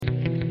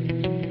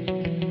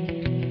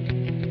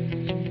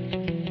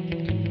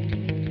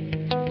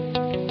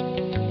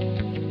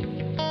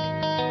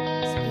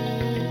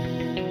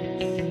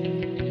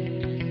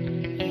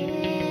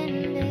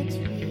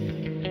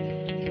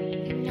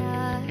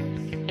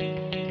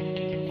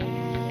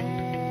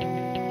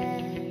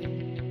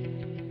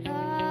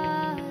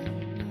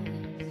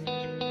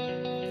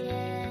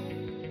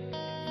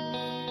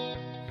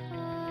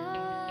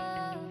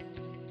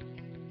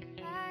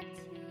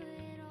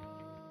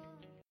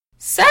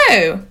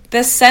So,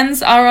 the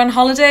Sens are on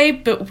holiday,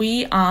 but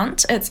we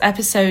aren't. It's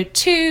episode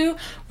 2.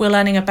 We're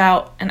learning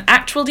about an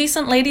actual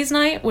decent ladies'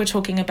 night. We're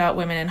talking about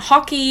women in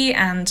hockey,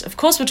 and of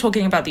course we're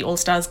talking about the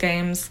All-Stars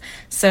games.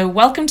 So,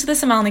 welcome to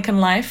This Amalnican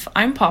Life.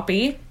 I'm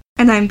Poppy.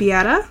 And I'm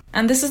Beata.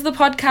 And this is the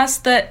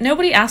podcast that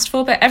nobody asked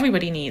for, but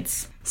everybody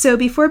needs. So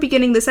before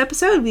beginning this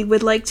episode, we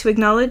would like to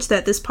acknowledge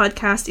that this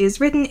podcast is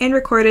written and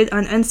recorded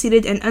on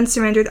unceded and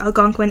unsurrendered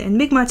Algonquin and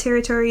Mi'kmaq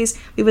territories.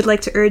 We would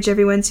like to urge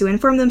everyone to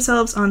inform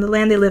themselves on the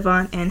land they live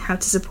on and how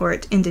to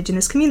support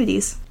Indigenous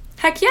communities.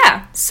 Heck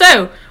yeah!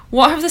 So,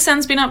 what have the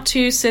Sens been up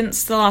to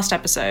since the last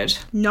episode?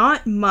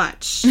 Not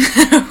much.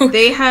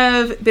 They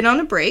have been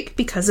on a break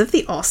because of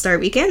the All-Star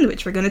Weekend,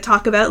 which we're going to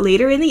talk about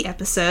later in the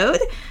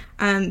episode.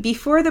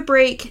 Before the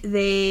break,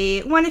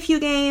 they won a few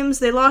games,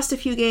 they lost a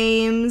few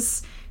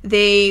games.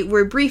 They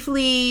were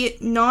briefly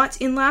not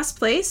in last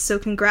place, so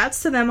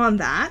congrats to them on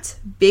that.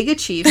 Big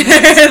achievement.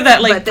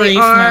 But they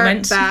are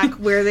moment. back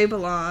where they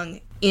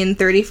belong, in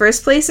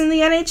 31st place in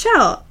the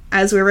NHL,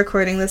 as we're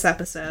recording this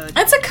episode.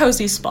 It's a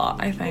cozy spot,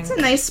 I think. It's a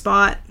nice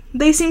spot.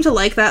 They seem to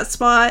like that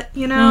spot,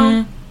 you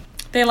know?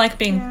 They like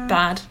being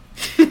bad.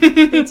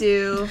 They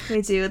do.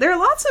 There's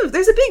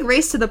a big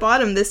race to the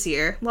bottom this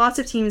year. Lots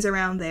of teams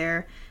around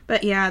there.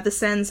 But yeah, the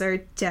Sens are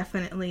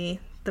definitely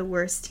the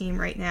worst team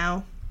right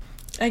now.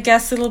 I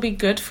guess it'll be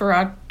good for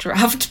our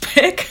draft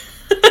pick.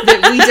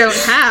 That we don't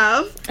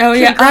have. Oh,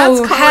 yeah.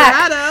 Congrats,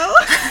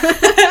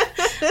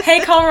 Colorado.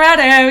 Hey,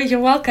 Colorado, you're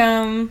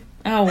welcome.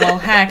 Oh, well,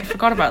 heck, I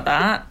forgot about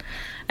that.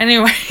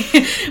 Anyway,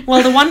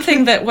 well, the one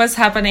thing that was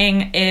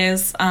happening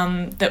is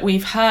that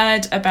we've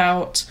heard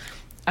about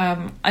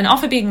an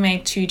offer being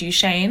made to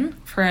Duchesne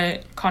for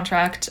a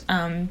contract.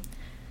 I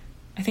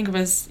think it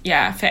was,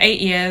 for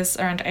 8 years,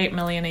 around $8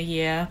 million a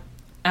year.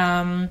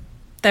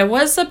 There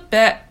was a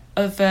bit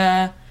of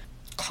a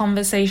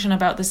conversation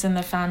about this in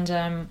the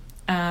fandom,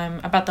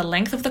 about the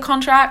length of the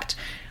contract.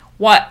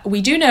 What we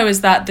do know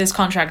is that this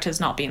contract has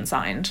not been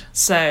signed,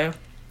 so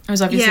it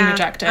was obviously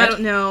rejected. I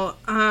don't know.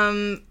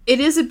 It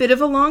is a bit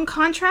of a long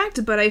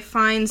contract, but I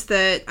think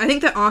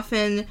that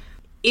often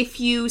if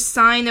you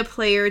sign a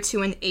player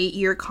to an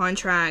 8-year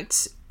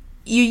contract,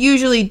 you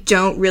usually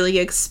don't really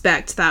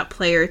expect that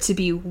player to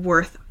be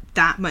worth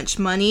that much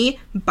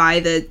money by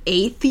the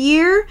 8th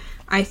year.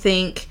 I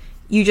think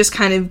you just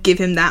kind of give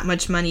him that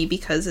much money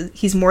because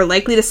he's more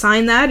likely to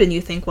sign that, and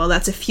you think, well,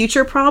 that's a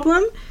future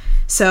problem.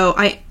 So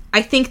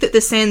I think that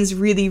the Sens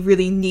really,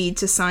 really need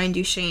to sign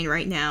Duchesne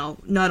right now,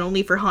 not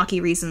only for hockey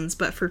reasons,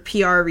 but for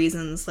PR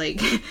reasons. Like,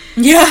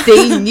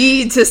 they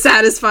need to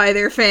satisfy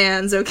their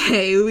fans,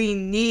 okay? We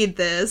need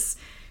this.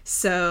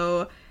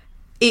 So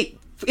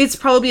it's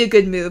probably a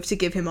good move to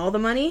give him all the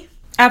money.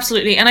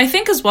 Absolutely. And I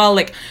think as well,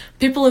 like,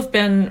 people have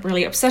been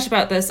really upset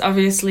about this.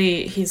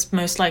 Obviously, he's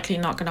most likely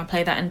not going to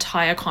play that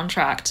entire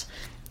contract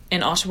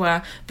in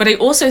Ottawa. But I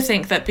also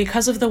think that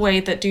because of the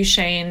way that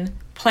Duchesne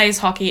plays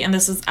hockey, and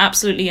this is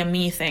absolutely a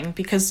me thing,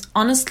 because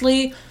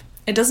honestly,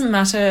 it doesn't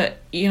matter,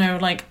 you know,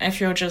 like, if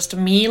you're just a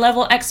me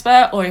level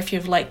expert or if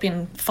you've, like,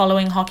 been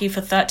following hockey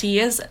for 30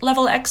 years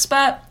level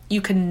expert,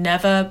 you can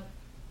never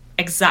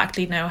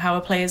exactly know how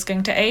a player is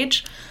going to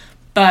age.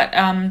 But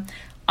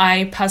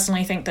I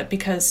personally think that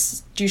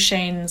because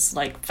Duchesne's,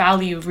 like,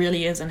 value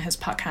really is in his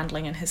puck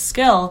handling and his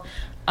skill,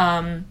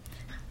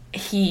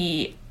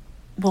 he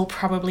will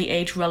probably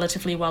age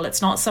relatively well.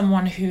 It's not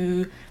someone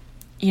who,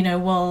 you know,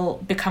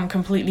 will become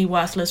completely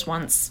worthless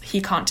once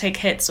he can't take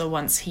hits or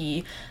once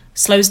he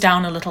slows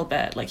down a little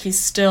bit. Like, he's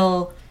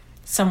still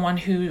someone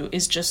who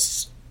is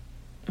just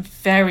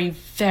very,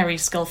 very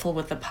skillful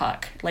with the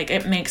puck. Like,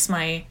 it makes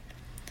my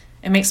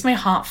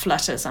heart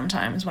flutter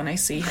sometimes when I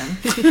see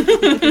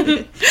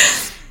him.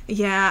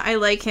 Yeah, I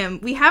like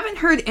him. We haven't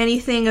heard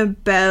anything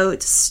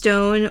about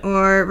Stone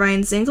or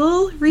Ryan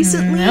Zingle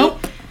recently.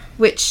 Nope.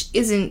 Which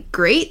isn't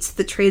great.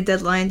 The trade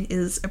deadline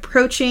is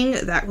approaching.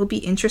 That will be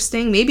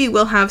interesting. Maybe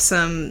we'll have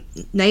some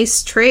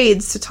nice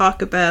trades to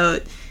talk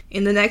about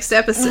in the next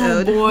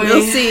episode. Oh boy.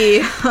 We'll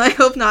see. I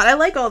hope not. I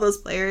like all those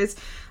players.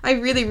 I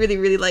really, really,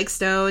 really like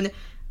Stone.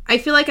 I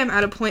feel like I'm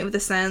at a point with the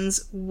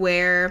Sens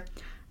where,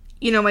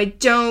 you know, I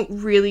don't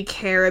really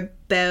care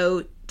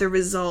about the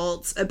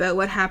results, about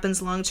what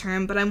happens long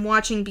term, but I'm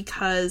watching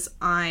because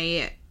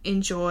I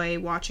enjoy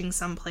watching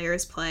some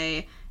players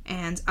play,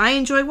 and I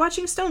enjoy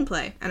watching Stone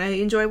play, and I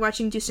enjoy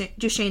watching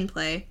Duchesne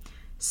play,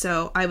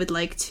 so I would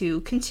like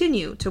to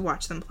continue to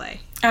watch them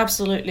play.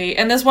 Absolutely.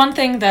 And there's one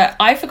thing that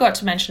I forgot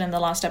to mention in the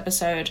last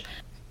episode,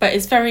 but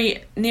it's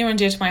very near and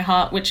dear to my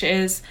heart, which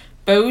is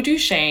Beau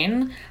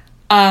Duchesne,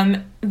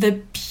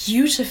 the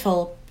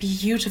beautiful,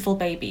 beautiful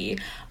baby.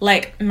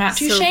 Like, Matt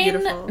So Duchesne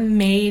beautiful.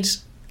 made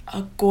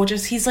a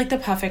gorgeous, he's like the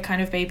perfect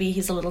kind of baby.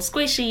 He's a little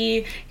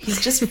squishy.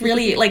 He's just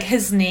really, like,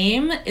 his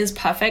name is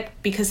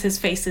perfect because his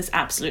face is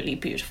absolutely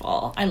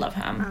beautiful. I love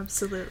him.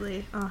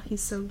 Absolutely. Oh, he's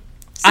so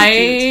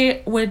I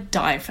cute. would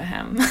die for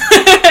him.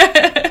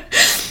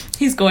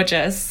 He's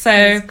gorgeous. So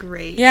That's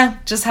great. Yeah,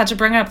 just had to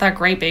bring up that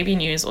great baby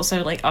news.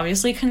 Also, like,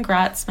 obviously,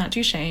 congrats, Matt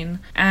Duchene.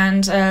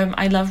 And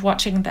I love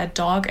watching their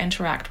dog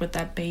interact with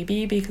their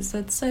baby because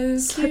that's so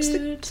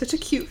cute. Such a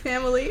cute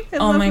family. I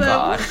Oh love my them.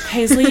 god.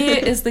 Paisley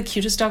is the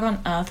cutest dog on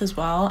earth as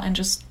well, and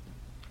just,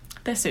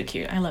 they're so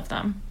cute. I love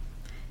them.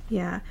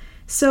 Yeah.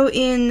 So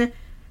in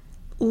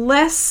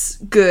less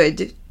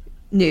good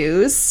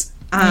news,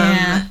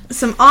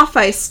 some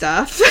off-ice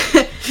stuff.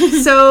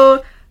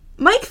 So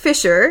Mike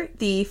Fisher,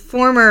 the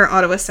former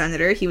Ottawa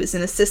Senator, he was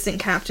an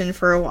assistant captain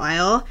for a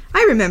while.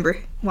 I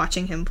remember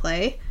watching him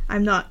play.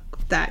 I'm not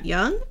that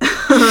young.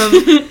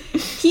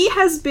 He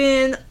has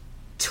been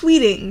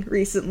tweeting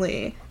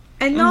recently,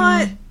 and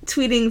not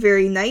tweeting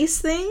very nice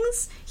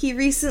things. He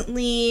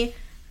recently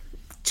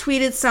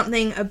tweeted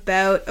something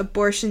about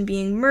abortion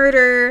being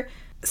murder,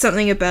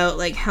 something about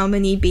like how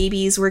many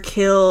babies were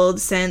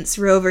killed since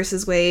Roe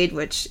versus Wade,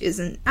 which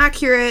isn't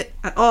accurate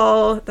at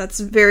all. That's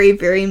a very,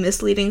 very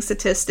misleading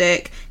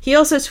statistic. He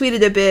also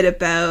tweeted a bit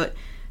about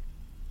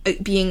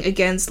being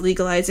against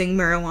legalizing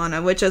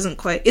marijuana, which isn't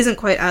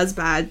quite as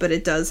bad, but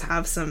it does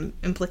have some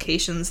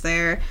implications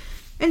there.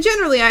 And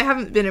generally, I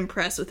haven't been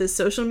impressed with his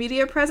social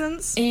media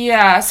presence.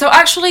 Yeah, so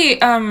actually,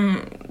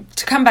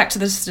 to come back to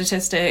the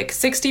statistic,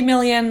 60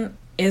 million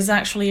is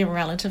actually a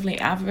relatively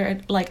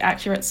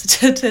accurate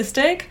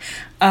statistic.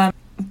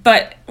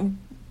 But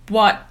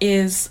what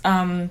is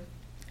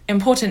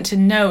important to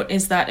note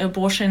is that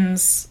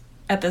abortions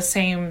at the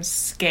same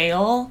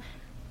scale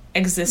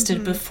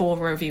existed before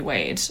Roe v.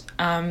 Wade.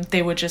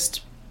 They were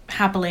just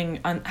happening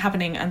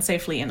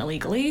unsafely and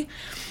illegally.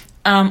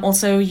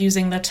 Also,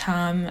 using the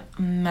term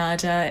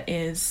murder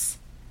is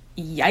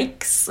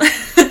yikes.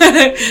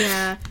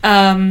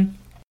 Yeah.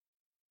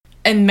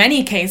 In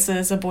many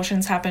cases,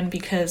 abortions happen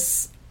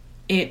because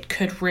it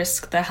could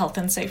risk the health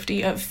and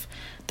safety of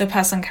the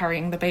person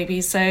carrying the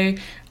baby. So,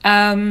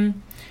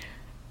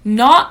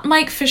 not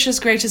Mike Fisher's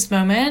greatest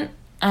moment.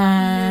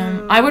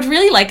 No. I would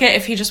really like it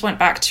if he just went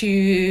back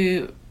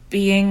to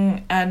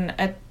being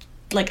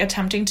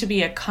attempting to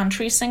be a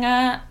country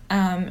singer,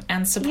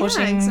 and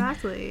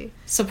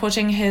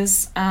supporting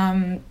his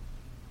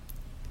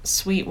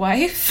sweet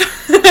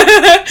wife,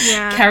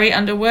 Carrie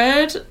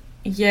Underwood.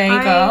 Yay,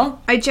 girl.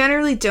 I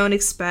generally don't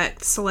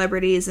expect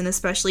celebrities, and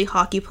especially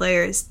hockey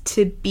players,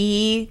 to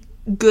be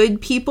good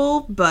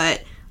people,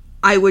 but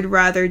I would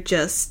rather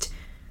just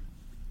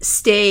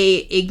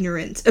stay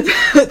ignorant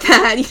about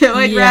that. You know,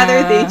 I'd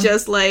rather they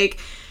just, like,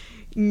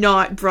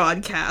 not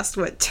broadcast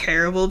what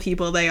terrible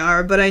people they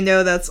are, but I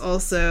know that's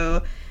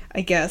also,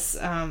 I guess,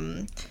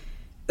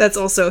 that's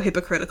also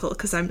hypocritical,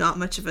 because I'm not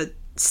much of a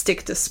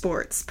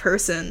stick-to-sports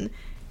person.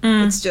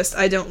 It's just,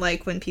 I don't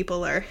like when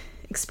people are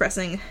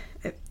expressing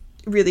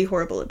really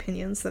horrible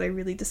opinions that I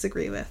really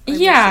disagree with. I wish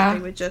that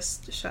they would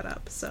just shut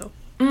up, so.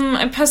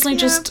 I personally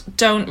just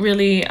don't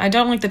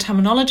like the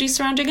terminology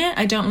surrounding it.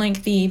 I don't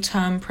like the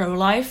term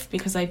pro-life,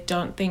 because I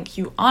don't think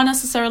you are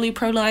necessarily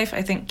pro-life.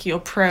 I think you're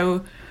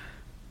pro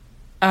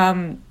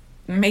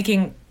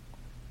making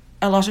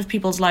a lot of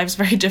people's lives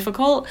very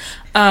difficult.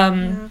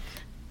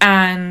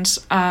 And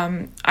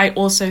I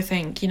also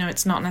think,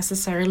 it's not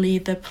necessarily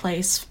the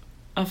place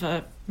of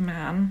a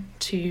man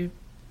to,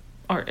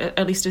 or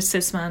at least a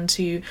cis man,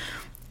 to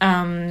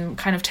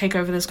kind of take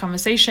over this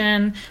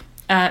conversation,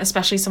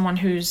 especially someone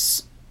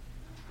who's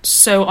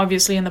so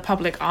obviously in the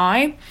public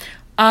eye.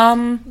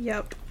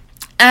 Yep.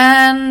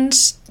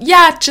 And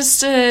yeah,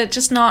 just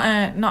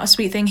not a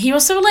sweet thing. He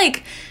also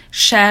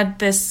shared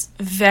this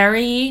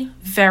very,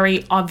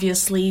 very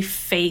obviously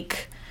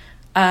fake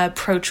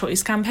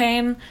pro-choice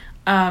campaign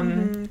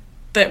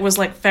that was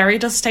very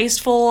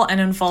distasteful and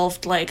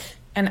involved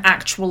an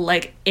actual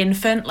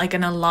infant,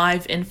 an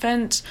alive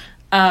infant,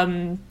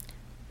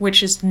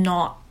 which is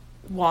not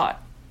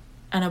what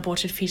an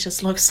aborted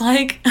fetus looks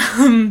like.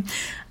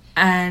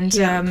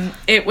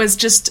 It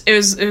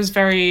was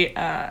very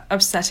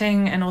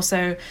upsetting, and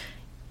also,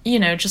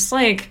 just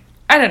I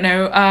don't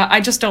know, I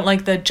just don't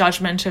like the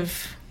judgment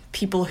of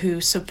people who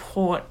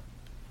support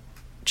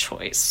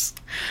choice.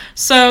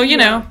 So,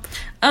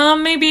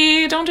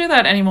 maybe don't do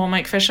that anymore,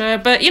 Mike Fisher.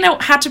 But,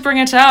 had to bring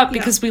it up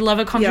because we love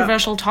a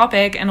controversial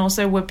topic, and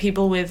also we're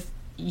people with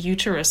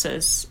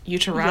uteruses.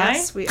 Uteri?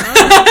 Yes, we are.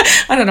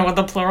 I don't know what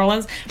the plural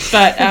is.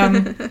 But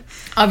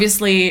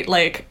obviously,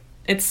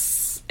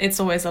 it's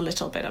always a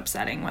little bit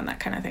upsetting when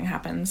that kind of thing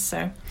happens.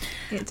 So,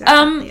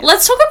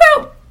 let's talk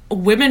about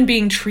women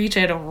being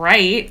treated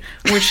right,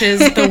 which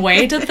is the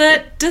way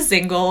that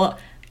Dzingel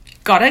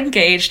got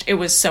engaged. It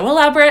was so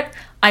elaborate.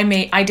 I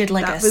did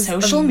a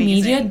social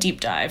media deep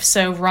dive.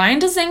 So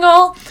Ryan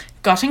Dzingel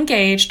got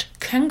engaged.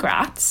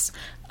 Congrats.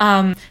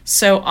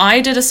 So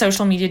I did a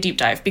social media deep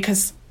dive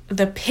because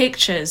the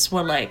pictures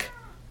were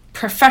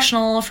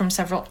professional from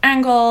several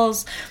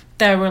angles.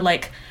 There were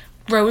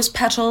rose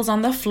petals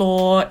on the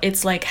floor.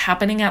 It's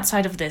happening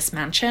outside of this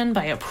mansion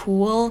by a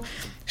pool.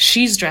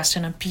 She's dressed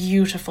in a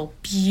beautiful,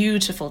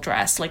 beautiful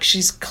dress.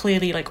 She's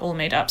clearly all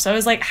made up. So I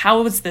was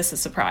how was this a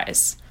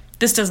surprise?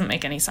 This doesn't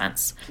make any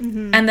sense.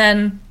 And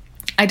then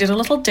I did a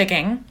little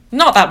digging.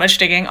 Not that much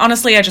digging.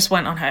 Honestly, I just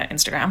went on her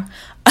Instagram.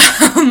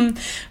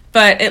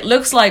 But it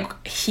looks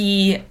like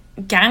he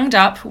ganged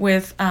up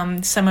with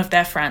some of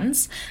their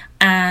friends,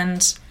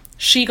 and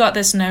she got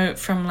this note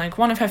from like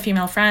one of her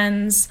female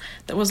friends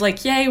that was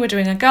like, yay, we're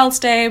doing a girls'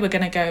 day. We're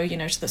going to go,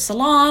 to the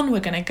salon. We're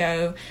going to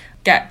go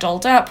get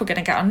dolled up. We're going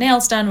to get our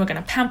nails done. We're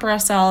going to pamper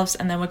ourselves.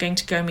 And then we're going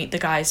to go meet the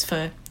guys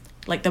for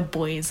like the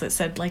boys that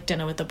said like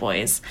dinner with the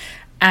boys.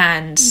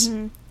 And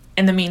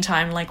in the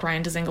meantime, like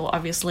Ryan Dzingel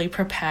obviously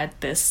prepared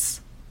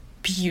this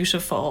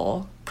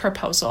beautiful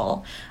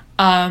proposal.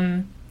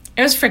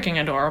 It was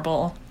freaking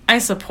adorable. I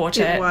support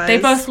it. They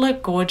both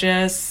look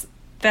gorgeous.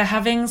 They're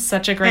having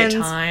such a great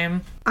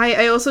time.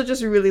 I also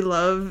just really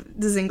love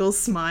Dzingel's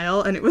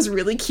smile, and it was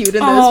really cute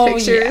in those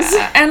pictures.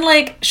 Yeah. And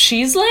like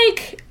she's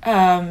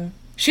a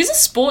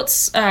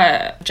sports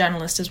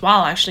journalist as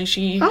well,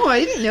 actually. I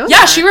didn't know that.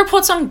 Yeah, she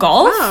reports on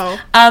golf. Wow.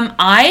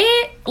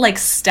 I like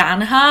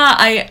stan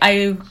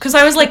her. Because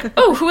I was like,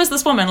 oh, who is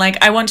this woman?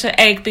 Like, I want to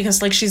egg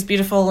because like she's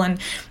beautiful, and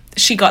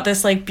she got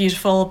this like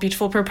beautiful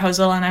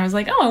proposal, and I was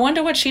like, oh, I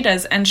wonder what she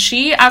does. And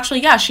she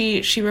actually,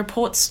 she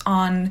reports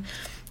on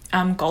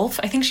golf.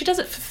 I think she does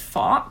it for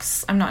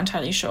Fox. I'm not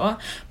entirely sure.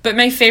 But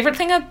my favorite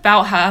thing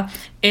about her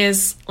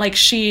is like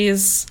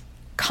she's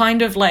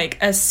kind of like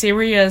a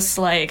serious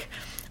like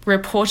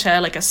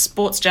reporter, like a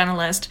sports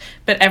journalist,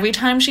 but every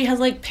time she has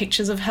like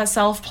pictures of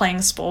herself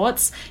playing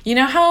sports, you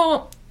know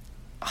how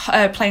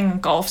playing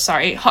golf,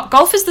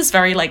 golf is this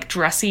very like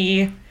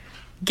dressy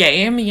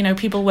game,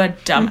 people wear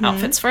dumb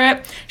outfits for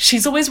it.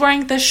 She's always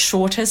wearing the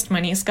shortest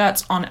mini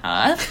skirts on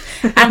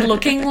earth and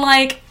looking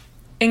like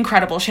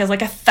incredible. She has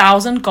like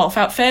 1,000 golf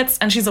outfits,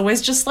 and she's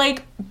always just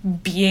like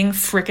being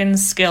freaking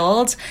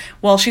skilled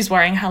while she's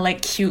wearing her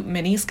like cute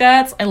mini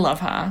skirts. I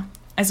love her.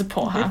 I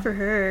support her. Good for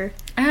her.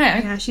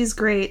 Yeah, she's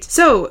great.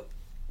 So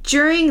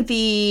during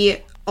the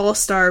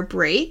All-Star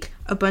break,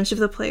 a bunch of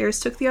the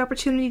players took the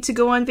opportunity to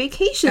go on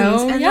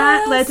vacations,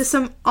 that led to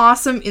some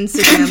awesome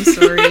Instagram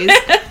stories.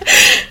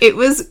 It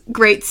was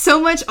great.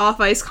 So much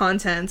off-ice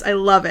content. I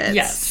love it.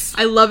 Yes.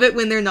 I love it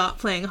when they're not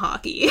playing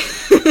hockey.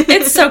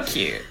 It's so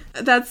cute.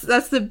 That's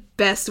the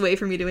best way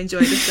for me to enjoy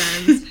the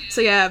Sens.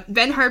 So yeah,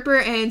 Ben Harper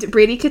and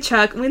Brady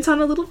Tkachuk went on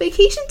a little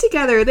vacation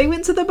together. They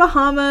went to the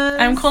Bahamas.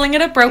 I'm calling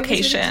it a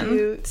brocation.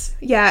 Really cute.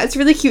 Yeah, it's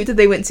really cute that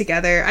they went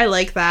together. I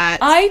like that.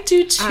 I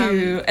do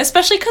too.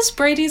 Especially because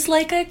Brady's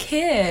like a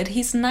kid.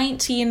 He's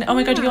 19. Oh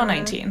my god, you're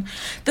 19.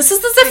 This is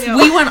as if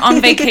we went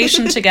on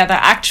vacation together,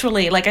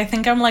 actually. Like, I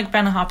think I'm like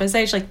Ben Harper's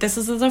age. Like, this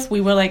is as if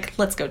we were like,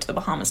 let's go to the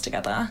Bahamas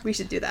together. We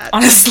should do that.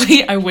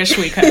 Honestly, I wish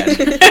we could.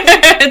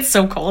 It's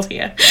so cold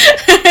here.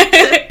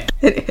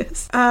 It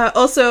is.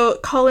 Also,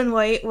 Colin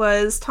White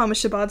was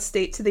Thomas Chabot's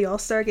date to the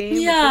All-Star game.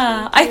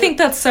 Yeah, I think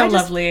that's so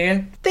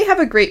lovely. They have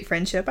a great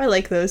friendship. I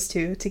like those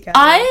two together.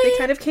 They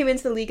kind of came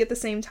into the league at the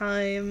same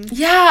time.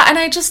 Yeah, and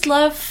I just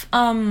love,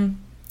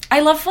 I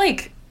love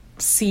like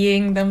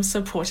seeing them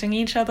supporting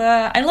each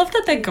other. I love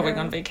that they're going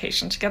on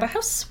vacation together.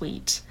 How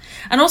sweet.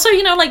 And also,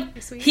 like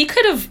he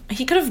could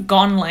have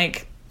gone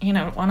like,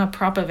 on a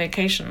proper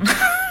vacation.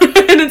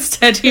 And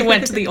instead he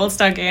went to the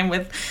All-Star game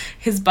with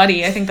his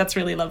buddy. I think that's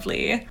really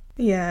lovely.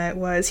 Yeah, it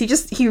was.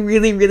 He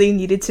really, really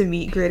needed to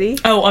meet Gritty.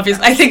 Oh,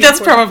 obviously. I think that's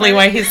probably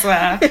why he's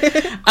there.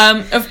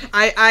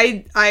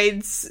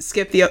 I'd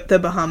skip the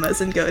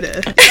Bahamas and go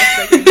to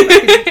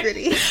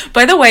Gritty.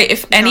 By the way,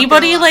 if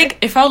anybody,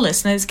 if our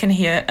listeners can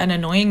hear an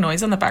annoying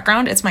noise in the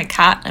background, it's my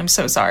cat. I'm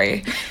so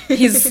sorry.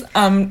 He's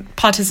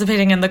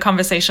participating in the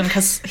conversation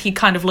because he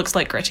kind of looks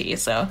like Gritty,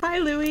 so. Hi,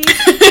 Louie.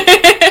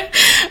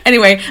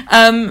 Anyway,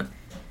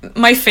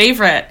 my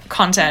favorite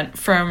content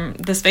from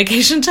this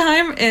vacation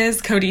time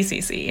is Cody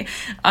Ceci.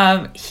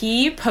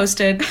 He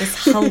posted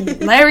this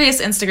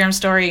hilarious Instagram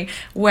story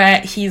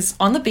where he's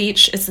on the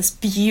beach. It's this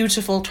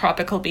beautiful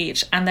tropical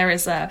beach, and there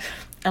is a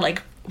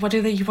what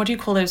do you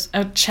call those?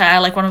 A chair,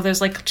 like one of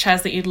those like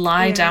chairs that you'd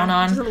lie down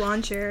on. Just a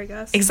lawn chair, I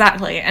guess.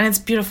 Exactly, and it's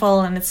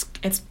beautiful and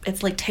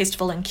it's like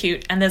tasteful and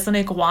cute. And there's an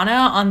iguana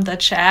on the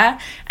chair,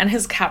 and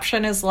his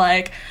caption is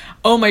like,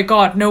 "Oh my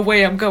god, no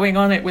way I'm going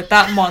on it with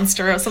that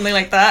monster," or something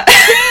like that.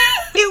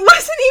 It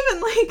wasn't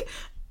even like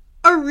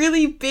a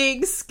really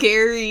big,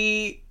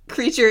 scary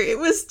creature. It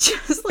was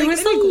just like it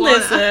was a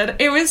lizard.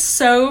 It was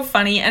so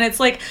funny, and it's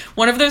like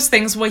one of those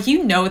things where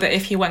that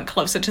if he went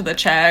closer to the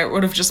chair, it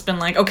would have just been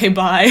like, okay,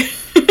 bye.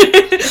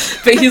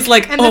 But he's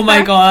like, oh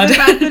my god. The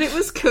fact that it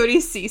was Cody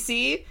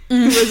Ceci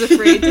who was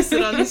afraid to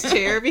sit on his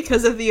chair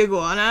because of the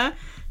iguana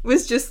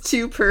was just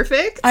too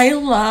perfect. I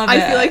love it.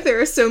 I feel like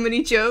there are so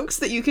many jokes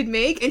that you could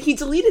make, and he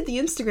deleted the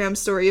Instagram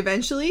story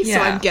eventually, so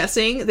I'm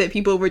guessing that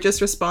people were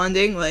just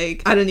responding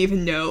like, I don't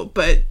even know,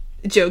 but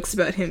jokes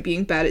about him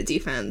being bad at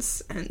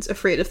defense and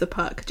afraid of the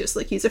puck, just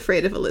like he's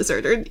afraid of a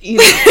lizard or stuff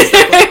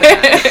like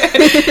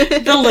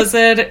that. The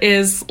lizard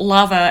is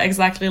lava,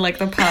 exactly like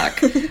the puck.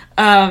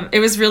 It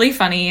was really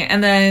funny,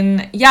 and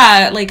then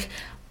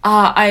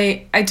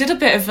I did a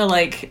bit of a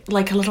like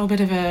a little bit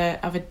of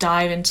a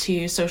dive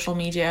into social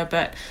media,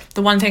 but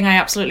the one thing I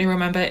absolutely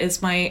remember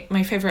is my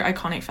favorite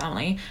iconic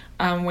family,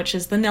 which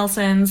is the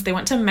Nilsons. They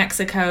went to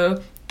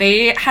Mexico.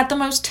 they had the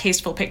most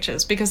tasteful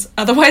pictures, because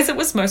otherwise it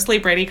was mostly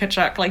Brady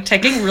Tkachuk, like,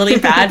 taking really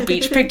bad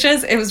beach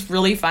pictures. It was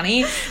really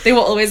funny. They were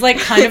always, like,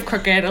 kind of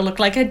crooked. It looked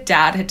like a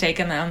dad had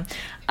taken them.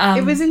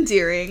 It was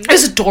endearing. It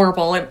was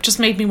adorable. It just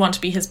made me want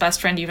to be his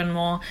best friend even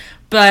more.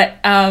 But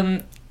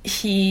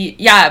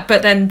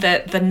but then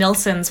the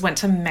Nilssons went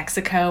to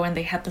Mexico, and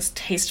they had this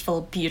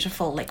tasteful,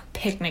 beautiful, like,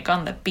 picnic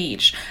on the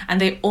beach,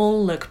 and they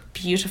all look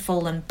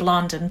beautiful and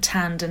blonde and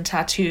tanned and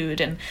tattooed,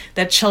 and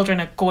their children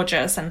are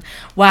gorgeous, and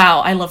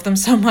wow, I love them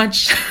so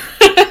much.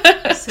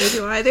 So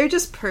do I. They're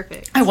just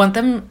perfect. I want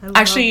them.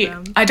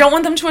 I don't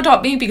want them to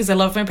adopt me because I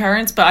love my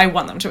parents, but I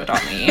want them to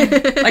adopt me.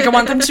 Like, I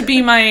want them to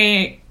be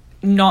my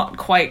not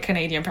quite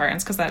Canadian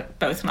parents, because they're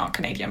both not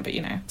Canadian, but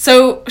you know.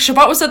 So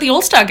Chabot was at the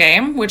All-Star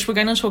game, which we're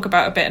going to talk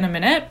about a bit in a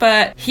minute,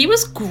 but he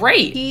was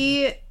great.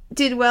 He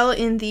did well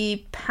in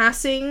the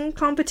passing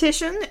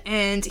competition,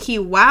 and he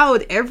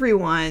wowed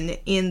everyone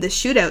in the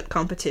shootout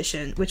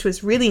competition, which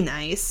was really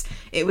nice.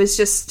 It was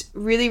just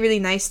really, really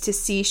nice to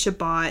see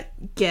Chabot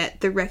get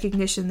the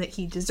recognition that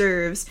he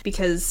deserves,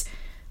 because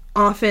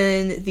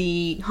often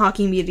the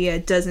hockey media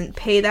doesn't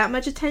pay that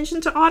much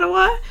attention to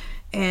Ottawa,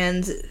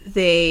 and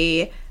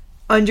they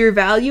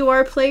undervalue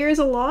our players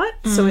a lot.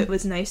 So it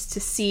was nice to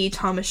see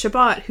Thomas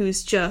Chabot,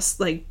 who's just,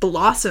 like,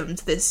 blossomed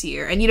this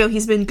year. And, you know,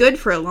 he's been good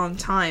for a long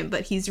time,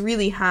 but he's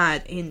really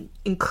had an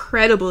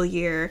incredible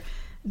year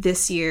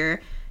this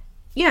year.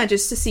 Yeah,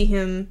 just to see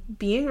him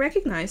being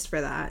recognized for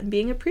that and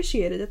being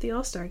appreciated at the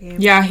All-Star game.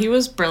 Yeah, he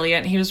was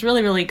brilliant. He was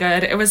really, really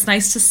good. It was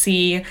nice to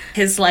see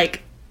his,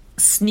 like,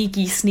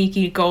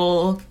 sneaky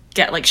goal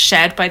get, like,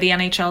 shared by the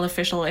NHL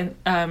official in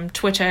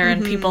Twitter,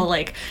 and people,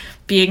 like,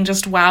 being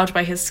just wowed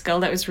by his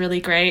skill. That was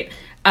really great.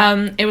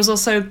 It was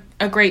also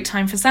a great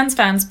time for Sens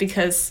fans,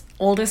 because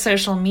all the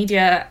social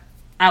media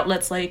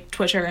outlets like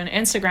Twitter and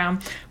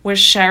Instagram were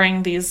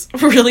sharing these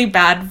really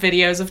bad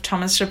videos of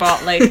Thomas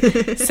Chabot, like,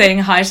 saying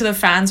hi to the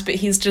fans, but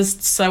he's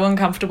just so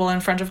uncomfortable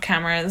in front of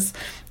cameras,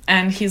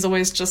 and he's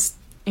always just,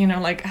 you know,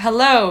 like,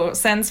 hello,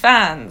 Sens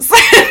fans.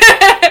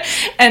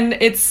 And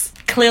it's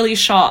clearly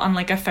shot on,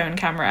 like, a phone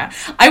camera.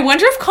 I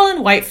wonder if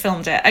Colin White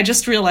filmed it. I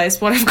just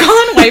realized, what if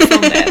Colin White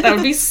filmed it? That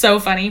would be so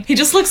funny. He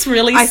just looks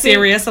really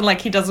serious and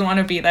like he doesn't want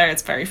to be there.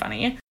 It's very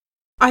funny.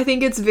 I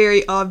think it's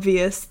very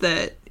obvious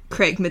that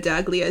Craig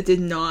Medaglia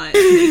did not make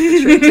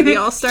the trip to the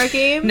All-Star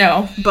game.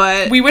 No.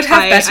 But we would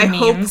have better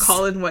memes. I hope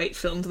Colin White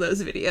filmed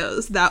those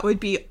videos. That would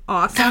be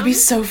awesome. That would be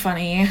so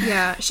funny.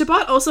 Yeah.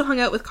 Chabot also hung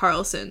out with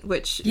Carlson,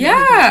 which made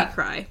me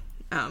cry.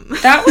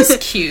 That was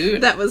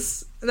cute. That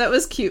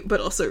was cute, but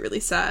also really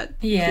sad.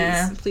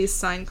 Yeah. Please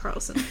sign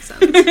Carlson.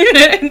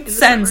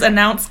 Sens.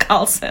 Announce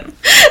Carlson.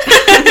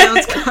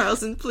 Announce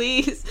Carlson,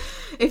 please.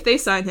 If they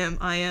sign him,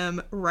 I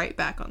am right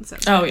back on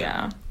Sens. Oh,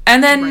 yeah.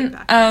 And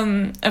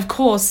then, of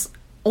course,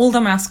 all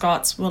the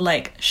mascots were,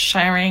 like,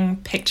 sharing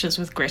pictures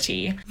with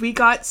Gritty. We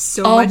got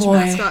so much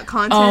mascot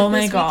content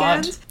this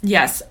weekend.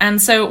 Yes.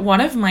 And so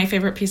one of my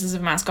favorite pieces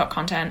of mascot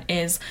content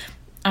is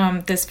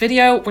this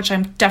video, which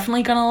I'm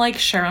definitely gonna, like,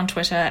 share on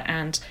Twitter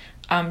and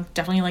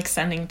definitely, like,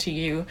 sending to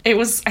you. It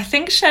was, I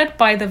think, shared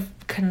by the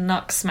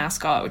Canucks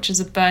mascot, which is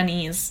a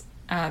Bernese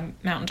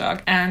mountain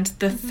dog, and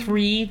the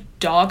 3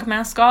 dog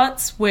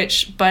mascots,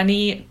 which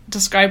Bernie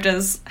described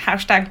as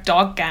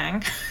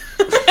 #doggang,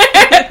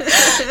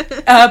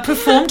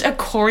 performed a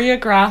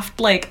choreographed,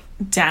 like,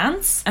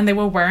 dance, and they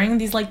were wearing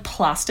these, like,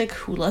 plastic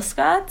hula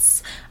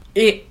skirts.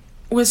 It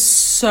was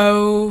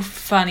so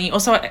funny.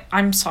 Also,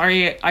 I'm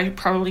sorry, I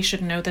probably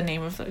should know the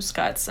name of those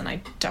skirts, and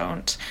I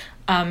don't.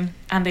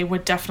 And they were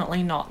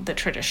definitely not the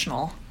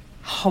traditional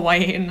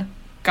Hawaiian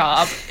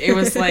garb. It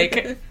was,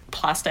 like,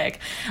 plastic.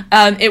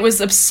 It was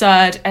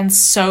absurd and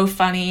so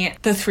funny.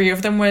 The 3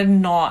 of them were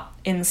not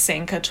in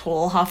sync at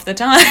all half the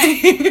time.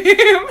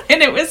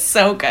 And it was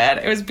so good.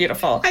 It was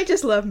beautiful. I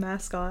just love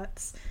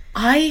mascots.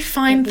 I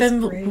find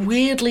them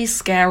weirdly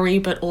scary,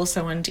 but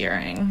also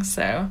endearing.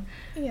 So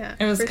yeah,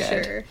 it was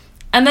good. Sure.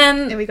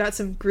 And we got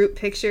some group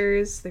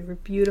pictures. They were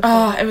beautiful.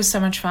 Oh, it was so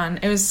much fun.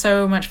 It was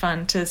so much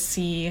fun to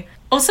see.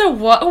 Also,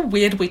 what a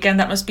weird weekend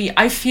that must be.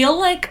 I feel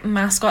like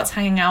mascots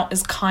hanging out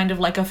is kind of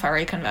like a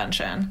furry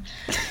convention.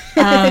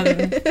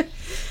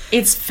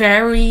 It's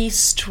very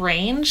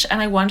strange,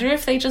 and I wonder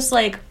if they just,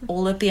 like,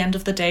 all at the end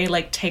of the day,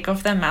 like, take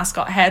off their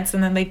mascot heads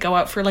and then they go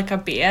out for, like, a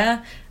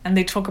beer and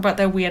they talk about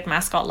their weird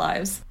mascot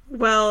lives.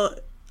 Well,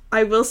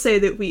 I will say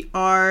that we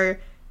are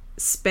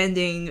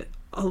spending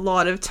a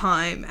lot of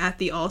time at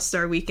the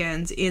All-Star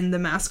weekend in the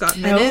Mascot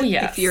Minute. Oh,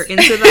 yes. If you're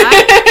into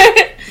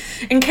that.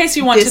 In case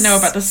you want to know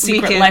about the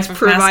secret life of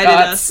provided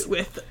mascots. us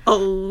with a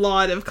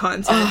lot of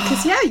content.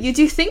 Because, yeah, you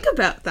do think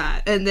about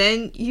that, and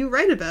then you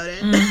write about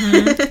it.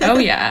 Mm-hmm. Oh,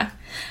 yeah.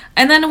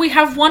 And then we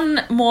have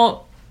one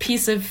more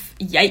piece of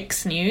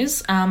yikes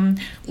news,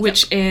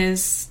 which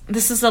is,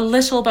 this is a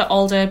little bit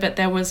older, but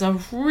there was a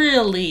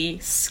really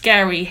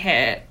scary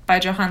hit by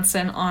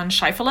Johansson on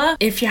Scheifele.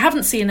 If you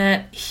haven't seen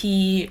it,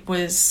 he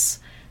was,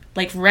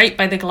 like, right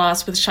by the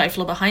glass with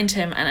Scheifele behind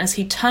him, and as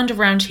he turned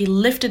around, he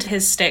lifted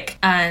his stick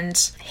and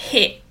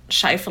hit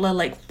Scheifele,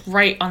 like,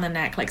 right on the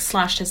neck, like,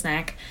 slashed his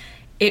neck.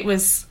 It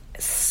was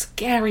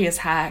scary as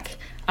heck.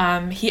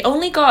 He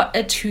only got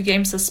a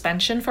 2-game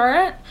suspension for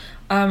it.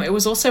 It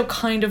was also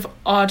kind of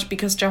odd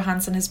because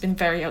Johansson has been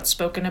very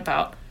outspoken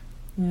about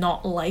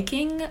not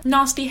liking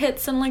nasty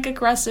hits and like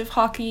aggressive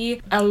hockey.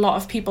 A lot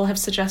of people have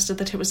suggested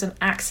that it was an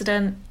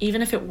accident.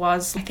 Even if it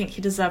was, I think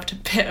he deserved a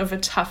bit of a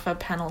tougher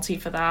penalty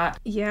for that.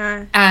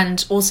 Yeah.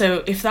 And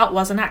also, if that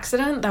was an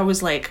accident, that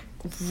was like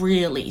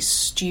really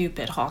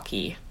stupid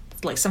hockey.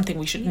 Like something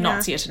we should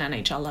not see at an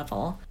NHL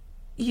level.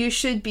 You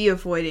should be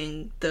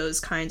avoiding those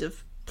kind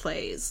of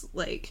plays.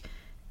 Like,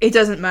 it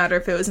doesn't matter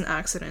if it was an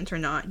accident or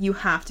not. You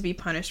have to be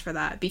punished for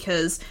that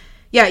because,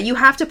 yeah, you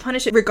have to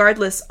punish it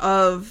regardless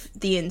of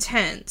the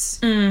intent.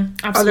 Absolutely.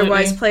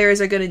 Otherwise,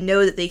 players are going to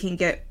know that they can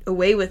get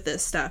away with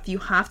this stuff. You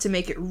have to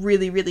make it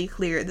really, really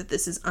clear that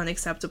this is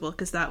unacceptable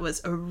because that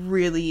was a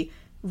really,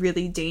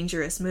 really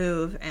dangerous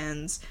move.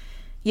 And,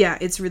 yeah,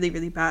 it's really,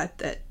 really bad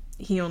that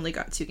he only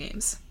got 2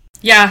 games.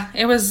 Yeah,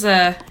 it was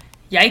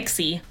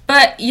yikesy.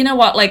 But you know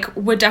what? Like,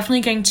 we're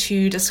definitely going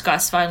to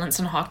discuss violence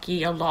in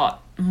hockey a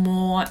lot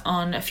more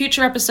on a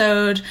future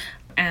episode.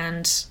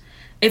 And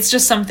it's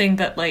just something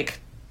that, like,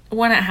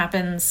 when it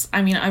happens,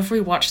 I mean, I've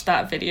rewatched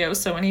that video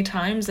so many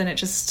times and it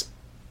just,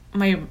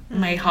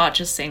 my heart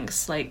just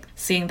sinks. Like,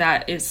 seeing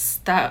that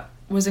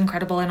was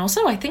incredible. And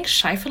also, I think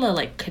Scheifele,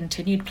 like,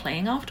 continued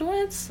playing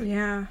afterwards.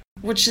 Yeah.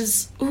 Which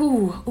is,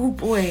 ooh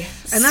boy.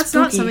 And that's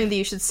spooky. not something that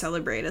you should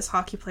celebrate as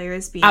hockey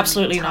players being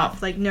absolutely tough.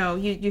 not. Like, no,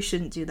 you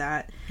shouldn't do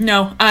that.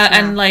 No,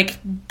 and, like,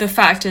 the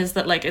fact is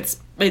that, like, it's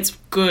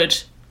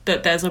good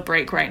that there's a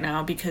break right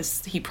now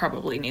because he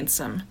probably needs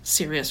some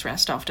serious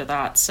rest after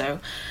that. So,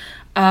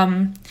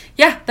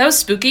 yeah, that was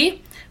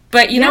spooky.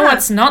 But you know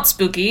what's not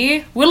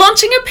spooky? We're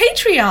launching a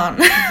Patreon.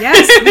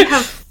 Yes, we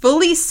have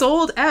fully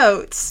sold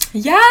out.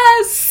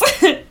 Yes!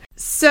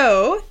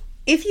 So,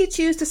 if you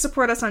choose to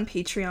support us on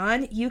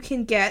Patreon, you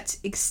can get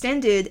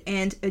extended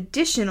and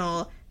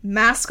additional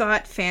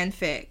mascot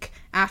fanfic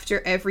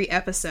after every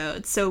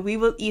episode. So we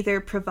will either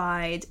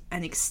provide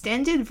an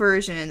extended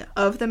version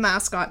of the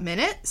mascot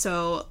minute,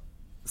 so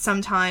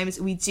sometimes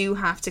we do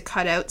have to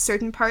cut out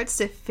certain parts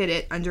to fit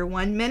it under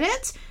 1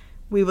 minute.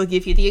 We will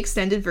give you the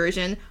extended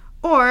version.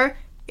 Or,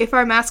 if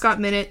our mascot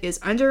minute is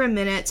under a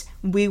minute,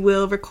 we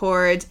will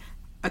record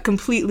a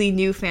completely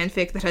new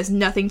fanfic that has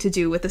nothing to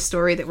do with the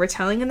story that we're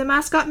telling in the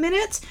mascot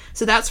minute.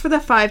 So that's for the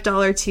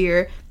 $5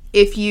 tier.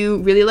 If you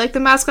really like the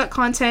mascot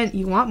content,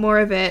 you want more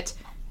of it,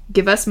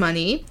 give us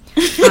money.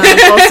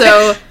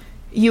 Also,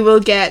 you will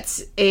get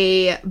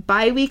a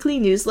bi-weekly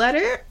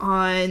newsletter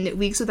on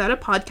weeks without a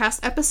podcast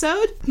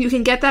episode. You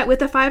can get that with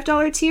the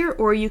 $5 tier,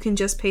 or you can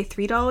just pay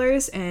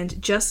 $3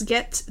 and just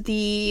get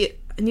the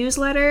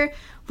newsletter.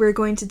 We're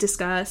going to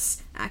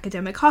discuss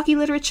academic hockey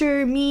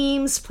literature,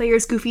 memes,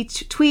 players' goofy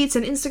tweets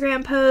and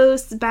Instagram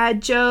posts,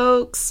 bad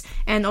jokes,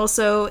 and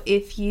also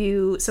if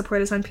you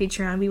support us on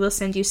Patreon, we will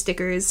send you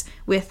stickers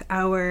with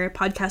our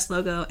podcast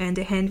logo and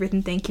a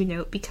handwritten thank you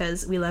note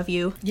because we love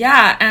you.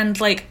 Yeah, and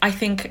like I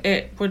think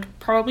it would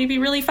probably be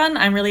really fun.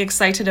 I'm really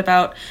excited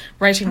about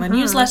writing the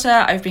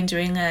newsletter. I've been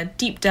doing a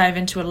deep dive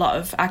into a lot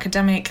of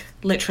academic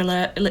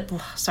literature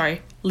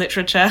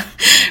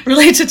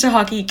related to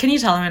hockey. Can you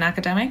tell I'm an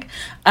academic?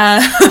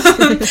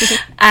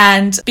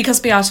 And because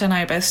Beata and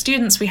I are both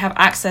students, we have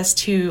access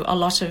to a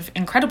lot of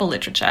incredible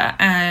literature,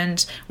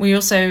 and we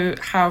also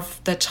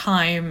have the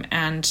time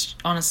and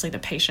honestly the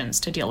patience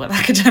to deal with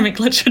academic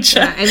literature.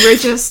 Yeah, and we're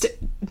just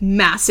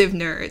massive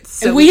nerds.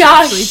 So we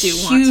are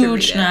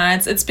huge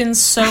nerds. It's been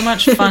so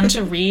much fun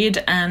to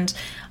read, and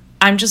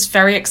I'm just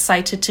very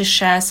excited to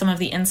share some of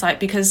the insight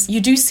because you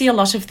do see a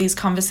lot of these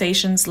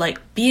conversations like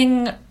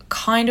being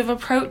kind of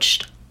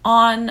approached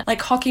on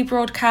like hockey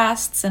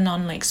broadcasts and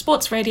on like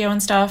sports radio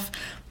and stuff,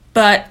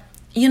 but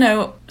you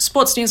know,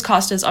 sports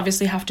newscasters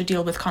obviously have to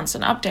deal with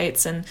constant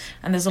updates and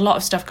there's a lot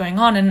of stuff going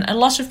on, and a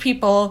lot of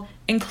people,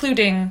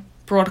 including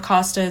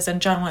broadcasters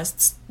and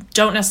journalists,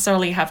 don't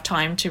necessarily have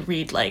time to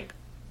read like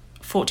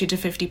 40 to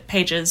 50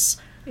 pages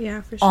for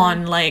sure.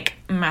 on like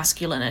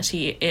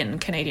masculinity in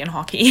Canadian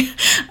hockey.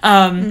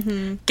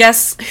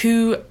 Guess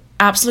who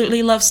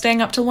absolutely loves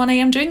staying up till 1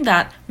 a.m. doing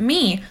that?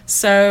 Me.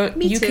 So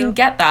Me you too. can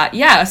get that.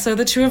 Yeah, so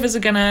the two of us are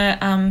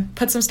gonna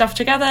put some stuff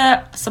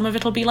together. Some of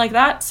it'll be like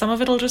that. Some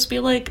of it'll just be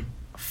like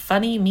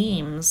funny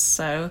memes.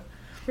 So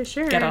for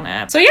sure, get on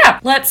it. So yeah,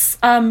 let's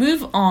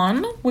move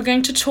on. We're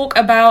going to talk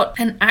about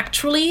an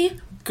actually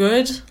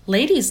good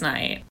ladies'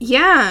 night.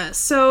 Yeah,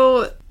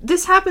 so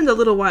this happened a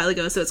little while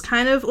ago, so it's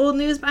kind of old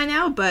news by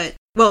now, but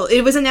well,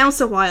 it was announced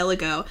a while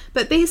ago,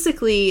 but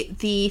basically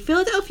the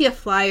Philadelphia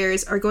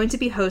Flyers are going to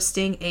be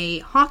hosting a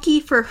Hockey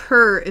for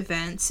Her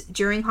event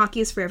during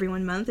Hockey is for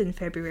Everyone month in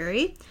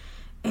February.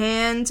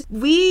 And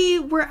we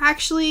were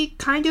actually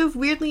kind of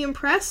weirdly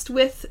impressed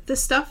with the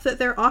stuff that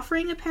they're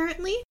offering,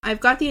 apparently.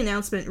 I've got the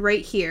announcement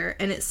right here,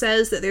 and it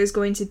says that there's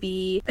going to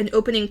be an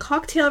opening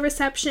cocktail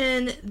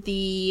reception.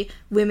 The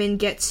women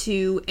get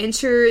to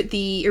enter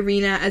the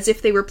arena as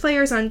if they were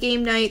players on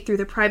game night through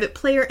the private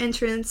player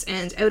entrance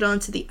and out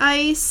onto the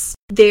ice.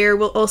 There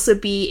will also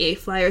be a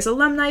Flyers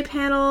alumni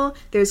panel.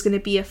 There's going to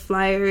be a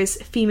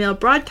Flyers female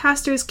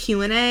broadcasters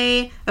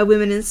Q&A, a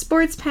women in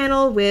sports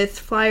panel with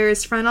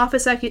Flyers front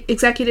office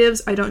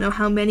executives. I don't know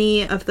how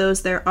many of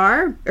those there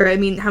are, or I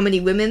mean how many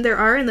women there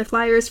are in the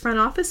Flyers front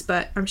office,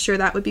 but I'm sure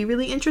that would be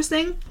really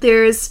interesting.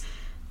 There's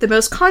the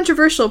most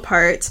controversial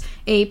part,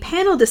 a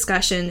panel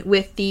discussion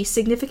with the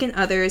significant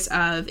others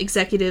of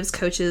executives,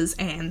 coaches,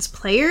 and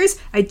players.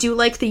 I do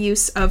like the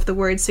use of the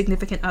word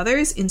significant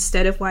others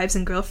instead of wives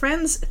and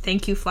girlfriends.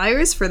 Thank you,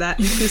 Flyers, for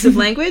that inclusive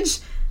language.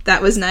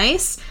 That was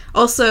nice.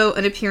 Also,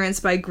 an appearance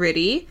by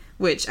Gritty,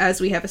 which, as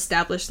we have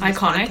established in this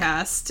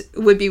podcast,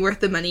 would be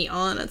worth the money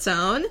all on its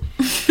own.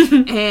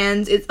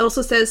 And it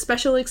also says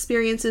special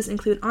experiences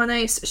include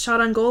on-ice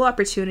shot-on-goal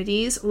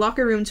opportunities,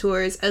 locker room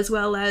tours, as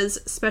well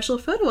as special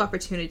photo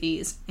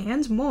opportunities,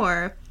 and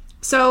more.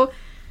 So,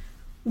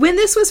 when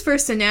this was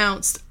first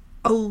announced,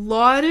 a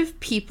lot of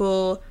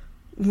people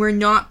were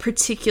not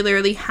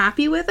particularly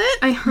happy with it.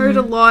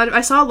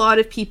 I saw a lot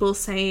of people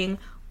saying,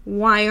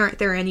 why aren't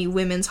there any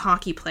women's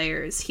hockey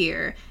players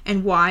here?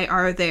 And why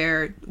are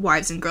there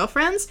wives and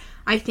girlfriends?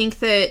 I think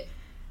that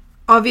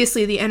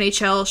obviously the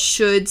NHL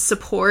should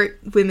support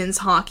women's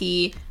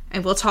hockey,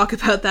 and we'll talk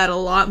about that a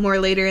lot more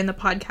later in the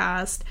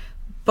podcast,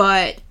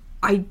 but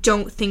I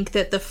don't think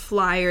that the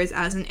Flyers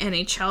as an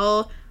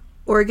NHL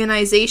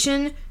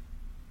organization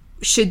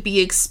should be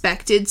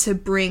expected to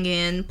bring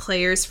in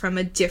players from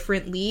a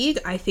different league.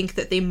 I think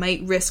that they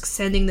might risk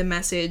sending the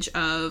message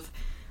of,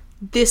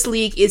 this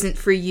league isn't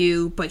for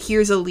you, but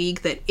here's a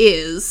league that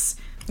is,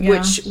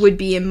 which would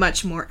be a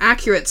much more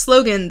accurate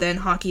slogan than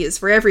hockey is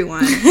for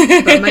everyone,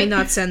 but might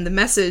not send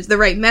the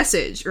right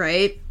message,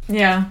 right?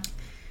 Yeah.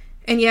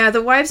 And yeah,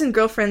 the wives and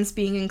girlfriends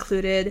being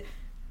included,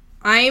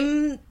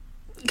 I'm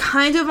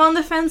kind of on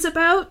the fence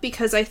about,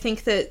 because I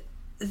think that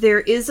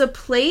there is a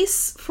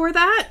place for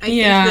that. I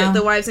think that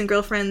the wives and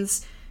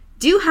girlfriends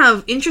do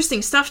have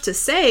interesting stuff to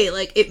say.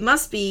 Like, it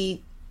must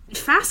be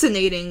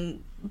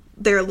fascinating,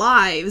 their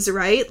lives,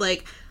 right?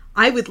 Like,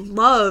 I would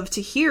love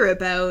to hear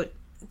about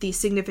these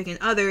significant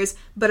others,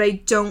 but I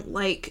don't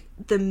like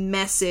the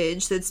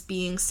message that's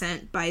being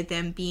sent by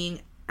them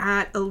being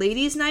at a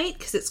ladies' night,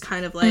 because it's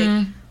kind of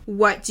like,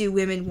 what do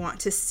women want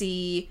to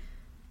see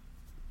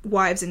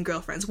wives and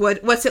girlfriends?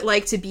 What's it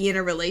like to be in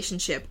a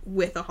relationship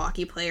with a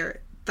hockey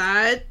player?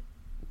 That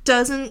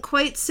doesn't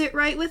quite sit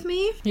right with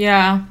me.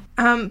 Yeah.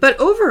 But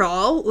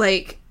overall,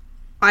 like,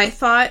 I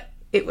thought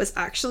it was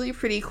actually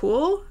pretty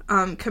cool.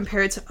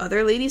 Compared to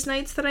other ladies'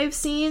 nights that I've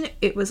seen,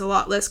 it was a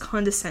lot less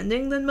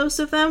condescending than most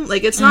of them.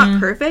 Like, it's not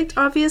perfect,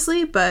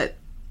 obviously, but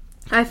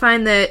I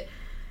find that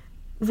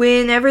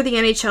whenever the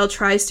NHL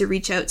tries to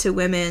reach out to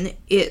women,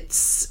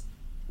 it's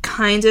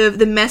kind of,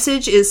 the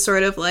message is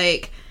sort of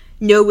like,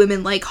 no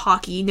women like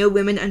hockey, no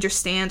women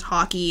understand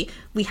hockey,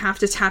 we have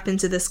to tap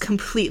into this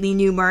completely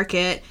new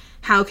market.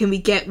 How can we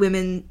get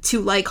women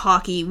to like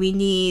hockey? We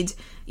need,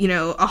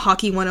 a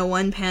Hockey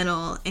 101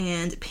 panel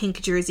and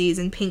pink jerseys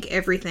and pink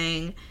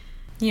everything.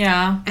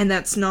 Yeah. And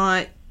that's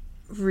not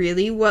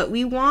really what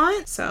we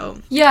want,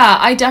 so. Yeah,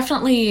 I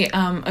definitely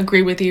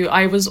agree with you.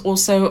 I was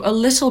also a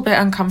little bit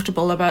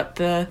uncomfortable about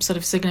the sort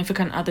of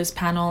significant others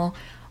panel.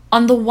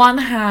 On the one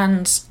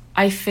hand,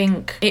 I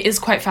think it is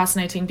quite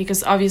fascinating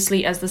because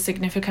obviously as the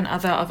significant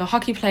other of a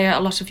hockey player, a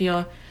lot of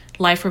your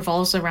life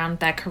revolves around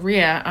their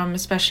career,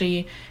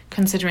 especially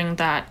considering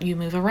that you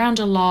move around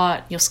a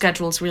lot, your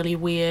schedule's really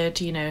weird,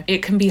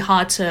 it can be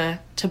hard to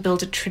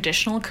build a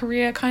traditional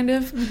career kind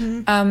of,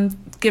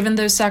 given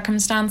those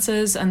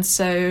circumstances. And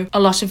so a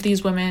lot of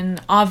these women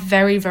are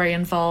very, very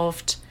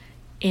involved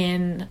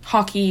in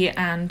hockey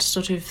and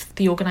sort of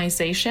the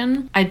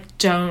organization. I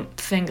don't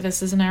think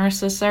this is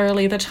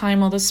necessarily the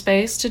time or the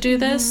space to do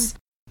this.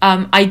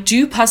 I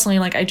do personally,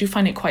 I do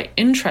find it quite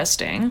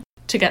interesting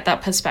to get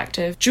that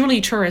perspective.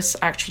 Julie Turris,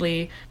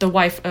 actually, the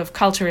wife of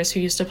Carl Turris,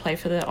 who used to play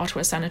for the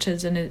Ottawa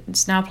Senators and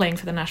is now playing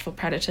for the Nashville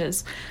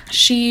Predators,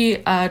 she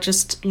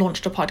just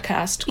launched a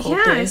podcast called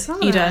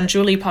the Ida and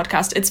Julie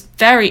podcast. It's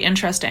very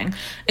interesting.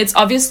 It's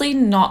obviously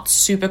not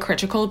super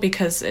critical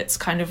because it's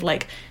kind of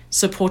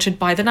supported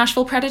by the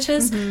Nashville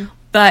Predators,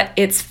 but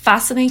it's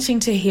fascinating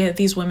to hear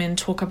these women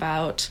talk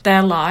about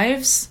their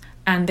lives,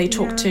 and they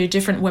talk to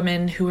different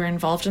women who are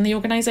involved in the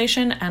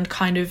organization and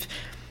kind of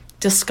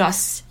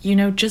discuss,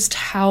 just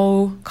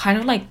how kind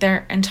of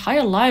their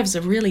entire lives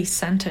are really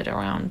centered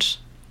around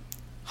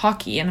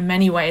hockey in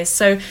many ways.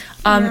 So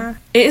it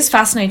is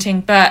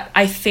fascinating, but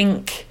I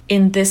think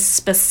in this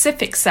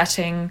specific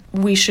setting,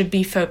 we should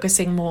be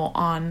focusing more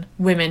on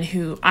women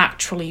who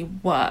actually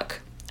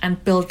work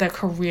and build their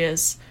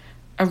careers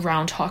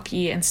around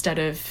hockey instead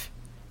of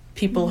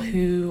people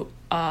who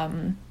are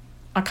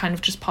kind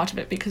of just part of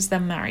it because they're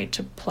married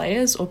to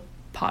players or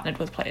partnered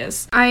with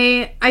players.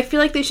 I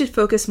feel like they should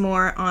focus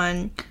more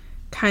on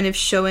kind of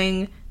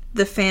showing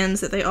the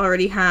fans that they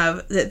already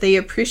have that they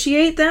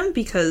appreciate them,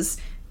 because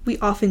we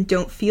often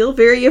don't feel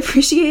very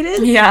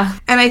appreciated. Yeah.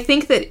 And I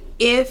think that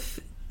if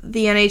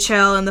the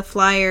NHL and the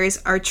Flyers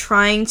are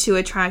trying to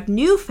attract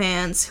new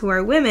fans who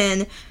are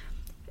women,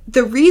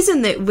 the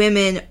reason that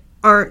women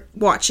aren't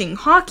watching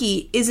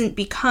hockey isn't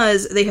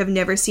because they have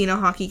never seen a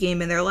hockey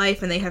game in their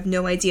life and they have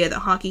no idea that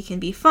hockey can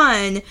be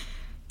fun.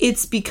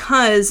 It's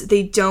because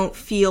they don't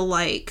feel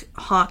like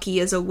hockey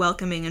is a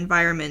welcoming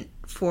environment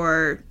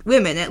for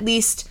women, at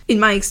least in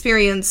my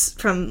experience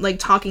from like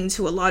talking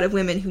to a lot of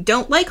women who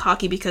don't like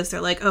hockey because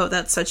they're like, oh,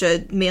 that's such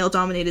a male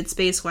dominated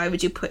space, why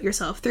would you put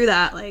yourself through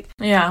that? Like,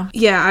 yeah,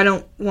 I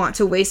don't want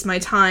to waste my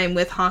time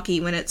with hockey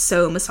when it's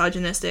so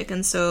misogynistic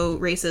and so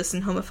racist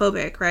and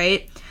homophobic,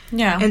 right?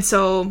 Yeah. And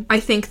so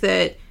I think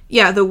that,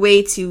 yeah, the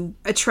way to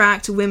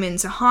attract women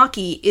to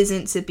hockey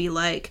isn't to be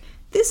like,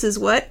 this is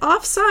what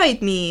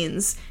offside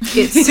means.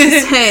 It's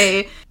to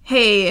say,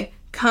 hey,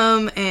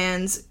 come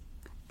and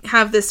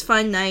have this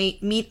fun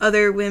night, meet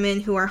other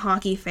women who are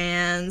hockey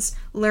fans,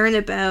 learn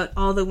about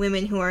all the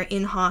women who are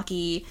in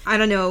hockey, I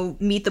don't know,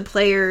 meet the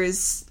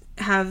players,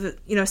 have,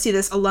 you know, see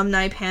this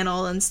alumni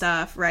panel and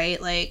stuff,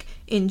 right? Like,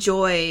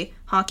 enjoy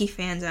hockey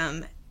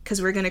fandom,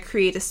 because we're going to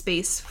create a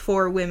space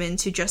for women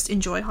to just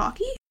enjoy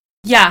hockey.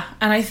 Yeah,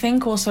 and I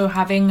think also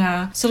having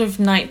a sort of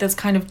night that's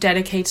kind of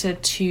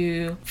dedicated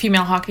to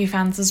female hockey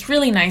fans is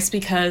really nice,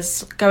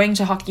 because going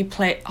to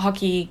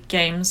hockey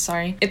games,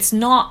 it's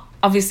not,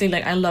 obviously,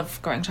 like, I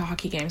love going to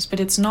hockey games, but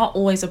it's not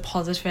always a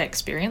positive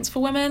experience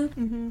for women.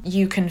 Mm-hmm.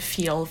 You can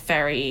feel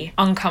very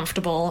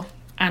uncomfortable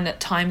and at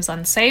times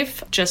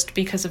unsafe just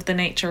because of the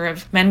nature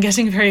of men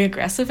getting very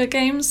aggressive at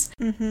games.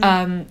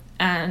 Mm-hmm.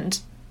 And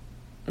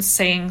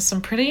saying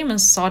some pretty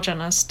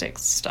misogynistic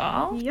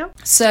stuff. Yep.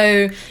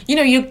 So, you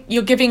know,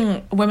 you're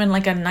giving women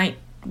like a night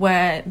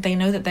where they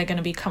know that they're going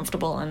to be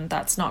comfortable, and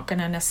that's not going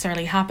to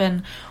necessarily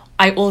happen.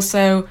 I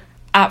also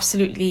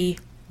absolutely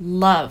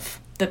love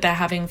that they're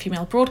having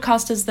female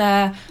broadcasters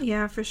there.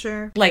 Yeah, for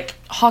sure. Like,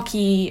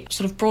 hockey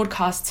sort of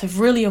broadcasts have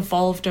really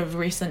evolved over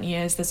recent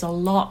years. There's a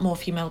lot more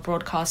female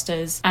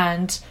broadcasters,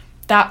 and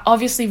that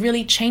obviously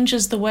really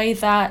changes the way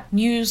that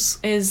news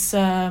is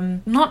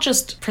not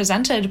just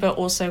presented, but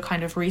also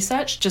kind of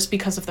researched, just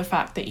because of the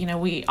fact that, you know,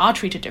 we are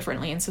treated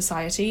differently in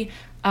society.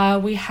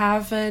 We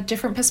have a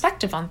different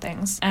perspective on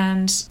things,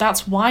 and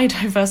that's why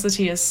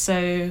diversity is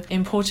so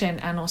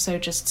important and also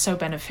just so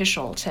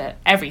beneficial to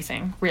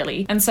everything,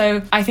 really. And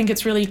so I think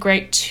it's really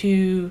great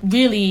to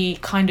really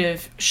kind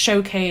of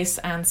showcase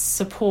and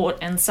support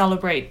and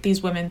celebrate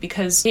these women,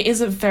 because it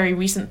is a very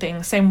recent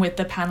thing. Same with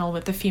the panel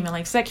with the female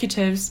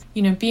executives.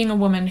 You know, being a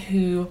woman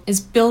who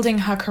is building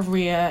her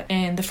career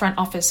in the front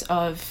office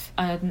of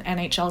an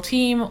NHL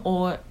team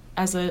or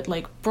as a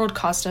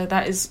broadcaster,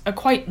 that is a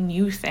quite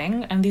new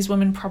thing, and these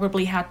women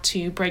probably had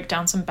to break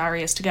down some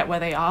barriers to get where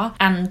they are,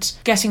 and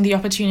getting the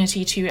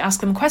opportunity to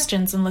ask them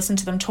questions and listen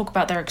to them talk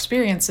about their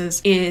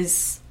experiences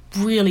is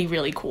really,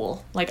 really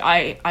cool.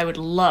 I would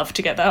love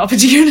to get that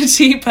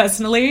opportunity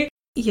personally.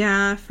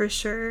 Yeah, for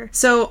sure.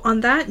 So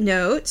on that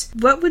note,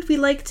 what would we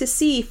like to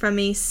see from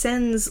a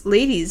Sens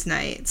Ladies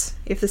Night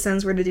if the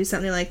Sens were to do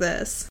something like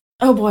this?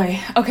 Oh boy.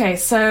 Okay,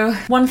 so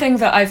one thing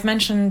that I've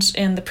mentioned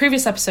in the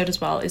previous episode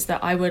as well is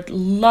that I would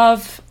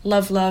love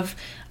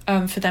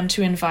for them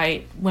to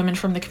invite women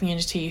from the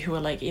community who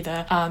are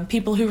either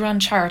people who run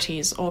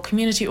charities or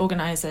community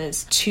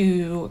organizers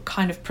to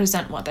kind of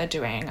present what they're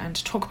doing and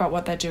to talk about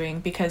what they're doing,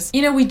 because,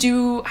 you know, we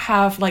do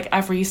have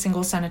every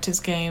single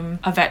Senators game,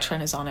 a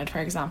veteran is honored, for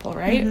example,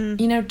 right?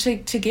 Mm-hmm. You know,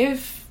 to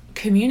give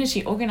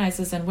community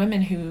organizers and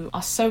women who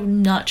are so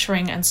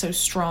nurturing and so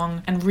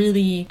strong and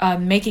really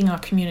making our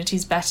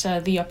communities better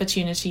the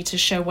opportunity to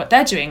show what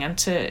they're doing and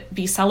to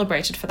be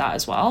celebrated for that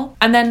as well.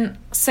 And then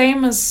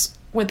same as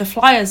with the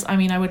Flyers, I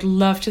mean, I would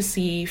love to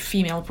see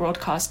female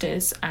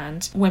broadcasters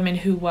and women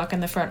who work in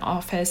the front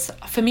office.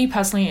 For me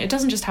personally, it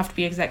doesn't just have to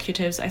be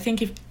executives. I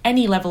think if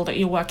any level that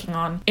you're working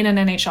on in an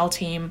NHL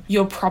team,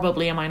 you're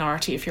probably a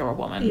minority if you're a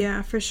woman.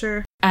 Yeah, for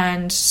sure.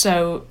 And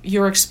so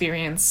your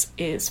experience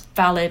is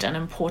valid and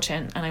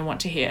important, and I want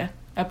to hear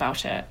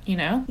about it, you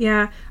know?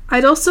 Yeah.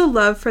 I'd also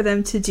love for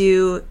them to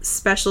do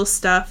special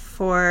stuff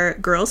for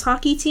girls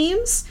hockey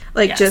teams,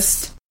 yes.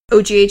 Just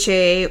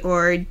OGHA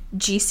or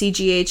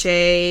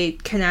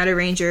GCGHA, Canada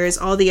Rangers,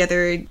 all the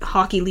other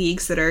hockey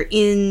leagues that are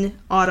in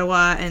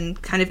Ottawa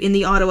and kind of in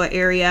the Ottawa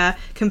area,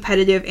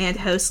 competitive and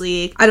house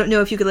league. I don't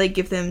know if you could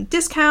give them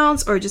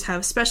discounts or just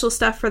have special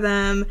stuff for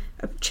them,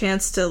 a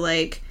chance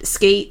to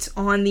skate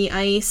on the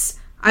ice.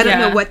 I don't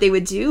know what they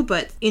would do,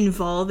 but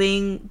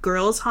involving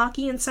girls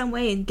hockey in some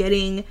way and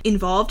getting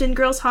involved in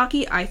girls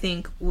hockey, I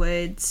think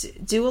would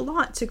do a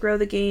lot to grow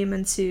the game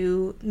and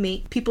to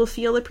make people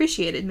feel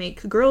appreciated,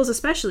 make girls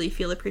especially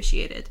feel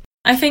appreciated.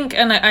 I think,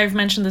 and I've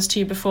mentioned this to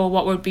you before,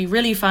 what would be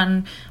really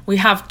fun, we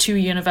have 2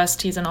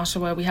 universities in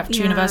Ottawa, we have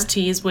 2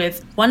 universities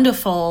with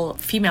wonderful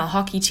female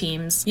hockey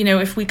teams. You know,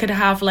 if we could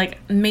have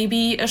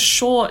maybe a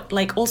short,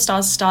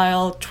 All-Stars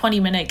style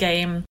 20-minute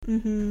game,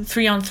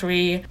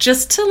 3-on-3,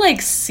 just to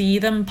see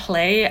them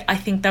play, I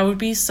think that would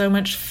be so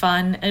much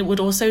fun. It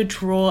would also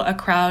draw a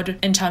crowd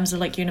in terms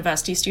of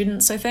university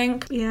students, I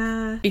think.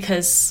 Yeah.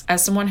 Because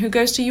as someone who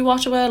goes to U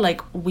Ottawa,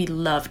 we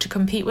love to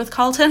compete with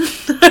Carleton.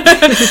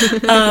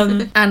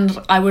 And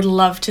And I would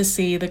love to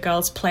see the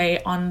girls play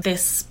on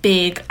this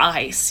big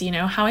ice, you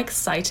know, how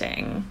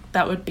exciting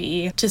that would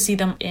be to see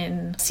them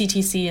in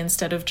CTC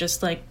instead of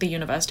just like the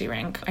university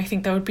rink. I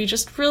think that would be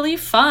just really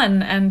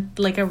fun and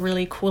like a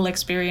really cool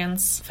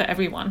experience for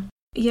everyone.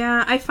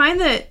 Yeah, I find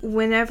that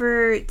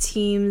whenever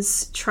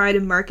teams try to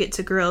market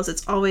to girls,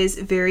 it's always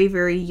very,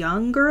 very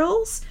young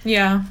girls.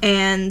 Yeah.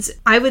 And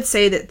I would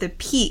say that the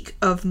peak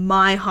of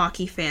my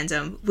hockey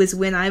fandom was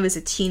when I was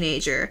a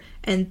teenager,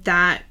 and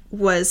that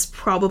was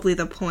probably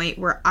the point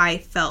where I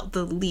felt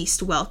the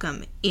least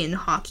welcome in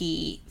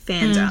hockey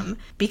fandom,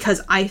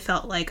 because I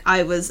felt like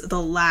I was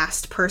the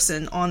last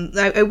person on...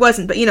 I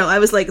wasn't, but, you know, I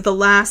was like the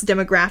last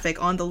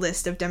demographic on the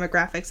list of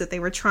demographics that they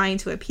were trying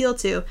to appeal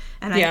to.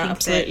 And I think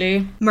absolutely.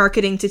 that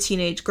marketing to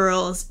teenage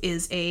girls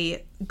is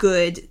a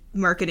good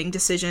marketing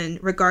decision,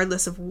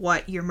 regardless of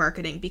what you're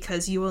marketing,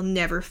 because you will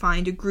never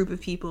find a group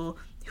of people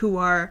who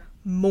are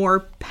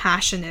more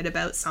passionate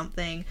about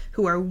something,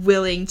 who are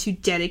willing to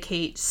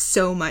dedicate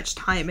so much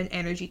time and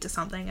energy to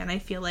something. And I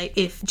feel like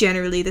if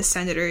generally the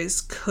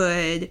Senators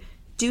could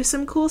do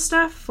some cool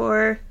stuff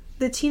for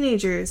the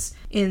teenagers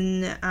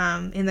in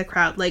the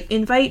crowd, like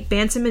invite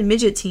bantam and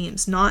midget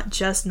teams, not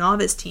just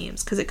novice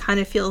teams, because it kind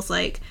of feels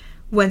like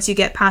once you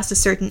get past a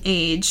certain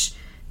age,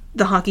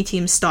 the hockey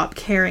teams stop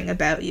caring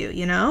about you,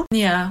 you know?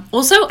 Yeah.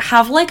 Also,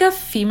 have like a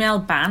female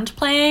band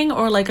playing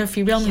or like a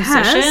female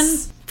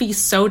musician. Be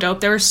so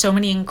dope. There are so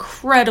many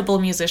incredible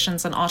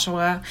musicians in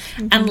Ottawa,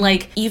 and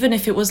like even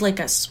if it was like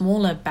a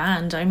smaller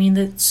band, I mean,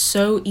 it's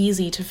so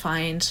easy to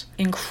find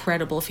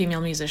incredible female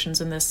musicians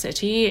in this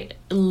city.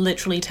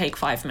 Literally take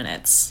 5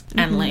 minutes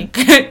and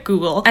like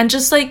Google, and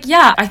just like,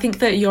 yeah, I think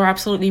that you're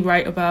absolutely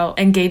right about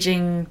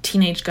engaging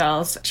teenage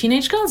girls.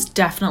 Teenage girls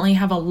definitely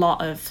have a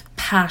lot of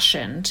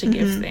passion to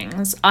give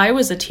things. I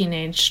was a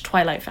teenage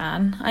Twilight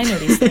fan. I know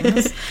these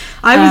things.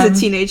 I was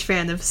a teenage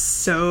fan of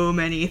so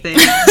many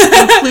things,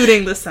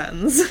 including the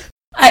Sens.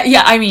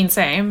 Yeah, I mean,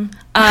 same.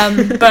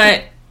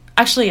 But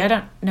actually, I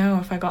don't know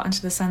if I got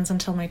into the Sens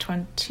until my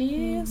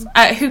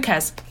 20s. Who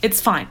cares? It's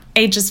fine.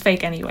 Age is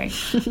fake anyway.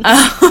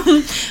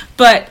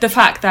 But the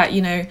fact that,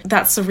 you know,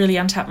 that's a really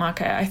untapped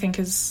market, I think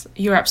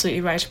you're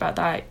absolutely right about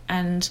that.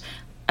 And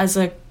as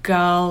a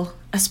girl,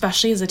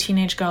 especially as a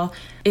teenage girl,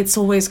 it's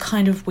always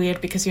kind of weird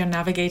because you're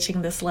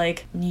navigating this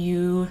like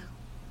new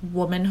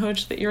womanhood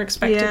that you're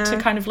expected to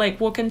kind of like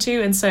walk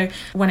into. And so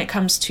when it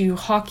comes to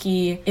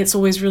hockey, it's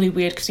always really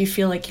weird because you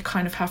feel like you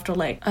kind of have to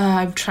like,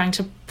 I'm trying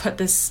to put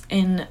this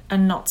in a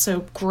not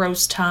so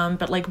gross term,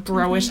 but like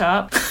bro it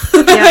up.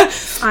 Yeah,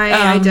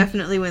 I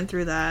definitely went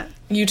through that.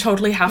 You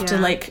totally have to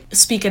like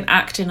speak and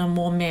act in a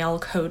more male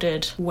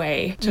coded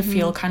way to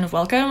feel kind of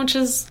welcome, which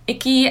is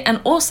icky. And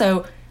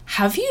also,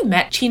 have you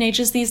met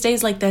teenagers these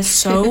days? Like, they're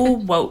so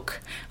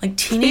woke. Like,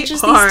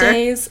 teenagers these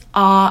days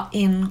are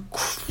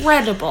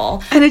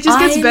incredible. And it just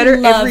gets better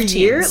every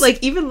year.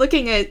 Like, even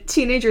looking at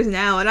teenagers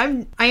now,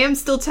 and I am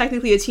still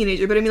technically a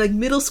teenager, but I mean, like,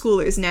 middle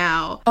schoolers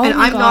now. Oh, and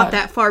I'm God. not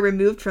that far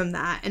removed from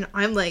that. And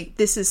I'm like,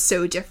 this is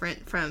so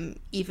different from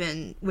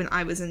even when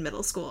I was in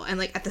middle school. And,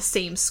 like, at the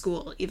same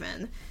school,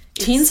 even.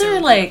 Teens so are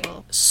like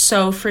beautiful.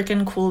 so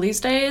freaking cool these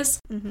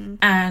days.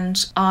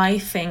 And I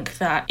think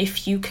that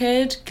if you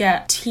could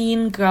get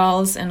teen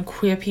girls and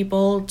queer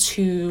people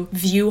to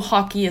view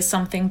hockey as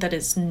something that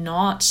is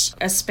not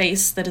a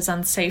space that is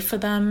unsafe for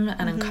them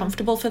and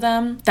uncomfortable for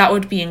them, that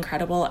would be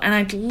incredible. And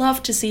I'd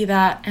love to see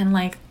that. And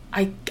like,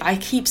 I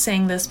keep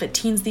saying this, but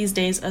teens these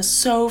days are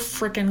so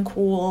freaking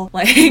cool.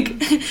 Like,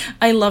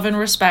 I love and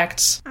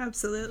respect.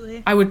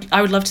 Absolutely. I would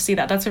love to see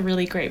that. That's a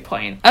really great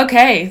point.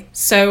 Okay,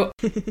 so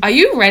are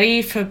you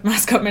ready for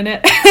Mascot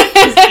Minute?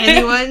 Is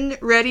anyone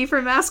ready for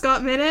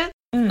Mascot Minute?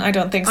 I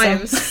don't think so. I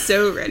am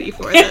so ready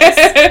for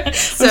this.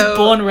 So, I was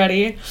born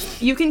ready.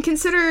 You can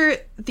consider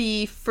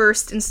the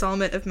first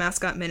installment of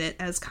Mascot Minute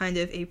as kind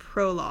of a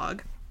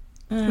prologue.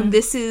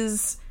 This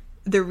is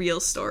the real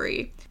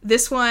story.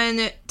 This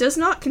one does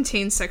not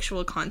contain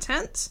sexual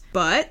content,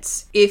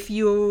 but if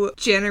you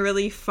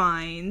generally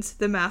find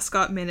the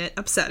Mascot Minute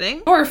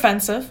upsetting... Or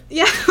offensive.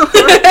 Yeah, or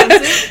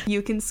offensive,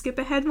 you can skip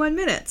ahead 1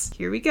 minute.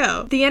 Here we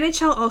go. The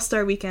NHL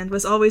All-Star Weekend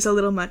was always a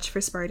little much for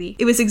Sparty.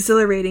 It was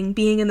exhilarating,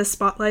 being in the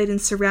spotlight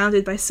and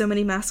surrounded by so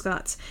many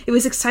mascots. It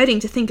was exciting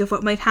to think of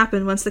what might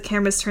happen once the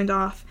cameras turned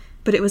off.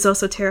 But it was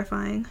also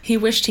terrifying. He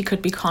wished he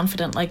could be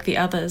confident like the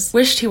others.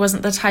 Wished he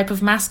wasn't the type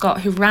of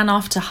mascot who ran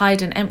off to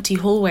hide in empty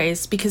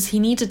hallways because he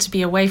needed to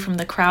be away from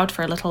the crowd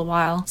for a little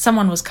while.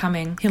 Someone was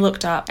coming. He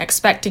looked up,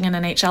 expecting an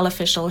NHL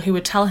official who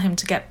would tell him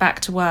to get back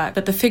to work,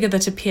 but the figure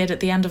that appeared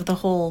at the end of the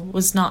hall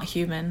was not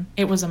human.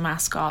 It was a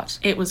mascot.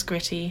 It was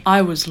Gritty.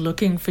 "I was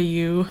looking for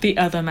you," the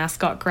other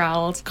mascot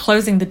growled,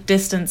 closing the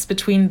distance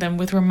between them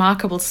with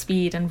remarkable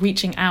speed and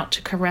reaching out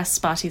to caress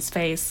Sparty's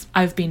face.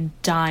 "I've been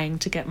dying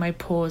to get my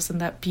paws in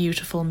that beautiful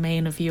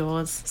mane of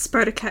yours."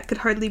 Spartacat could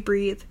hardly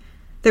breathe.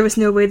 There was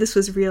no way this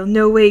was real.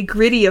 No way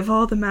Gritty of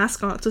all the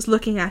mascots was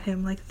looking at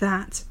him like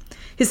that.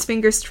 His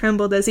fingers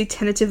trembled as he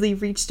tentatively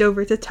reached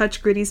over to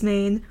touch Gritty's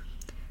mane.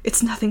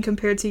 "It's nothing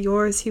compared to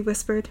yours," he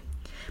whispered.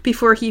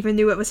 Before he even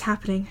knew what was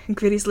happening,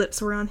 Gritty's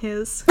lips were on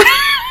his.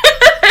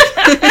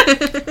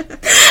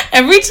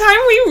 Every time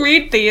we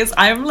read these,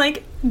 I'm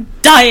like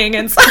dying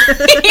inside.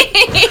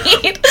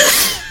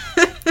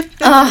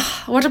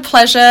 What a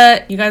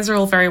pleasure. You guys are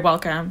all very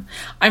welcome.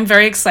 I'm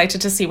very excited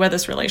to see where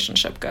this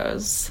relationship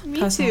goes.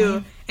 Me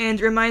too.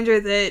 And reminder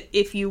that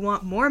if you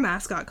want more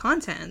mascot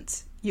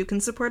content, you can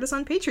support us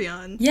on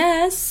Patreon.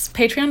 Yes,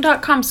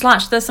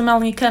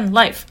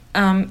 patreon.com/thesamelnikanlife.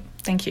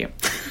 Thank you.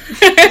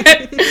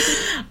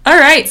 All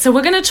right, so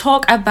we're going to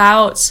talk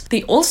about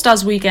the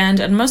All-Stars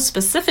weekend, and most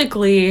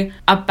specifically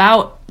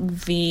about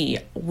the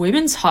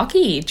women's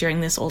hockey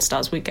during this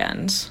All-Stars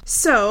weekend.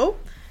 So,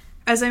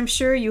 as I'm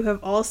sure you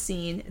have all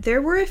seen,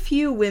 there were a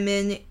few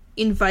women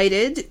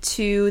invited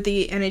to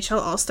the NHL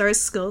All-Stars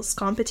skills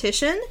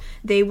competition.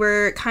 They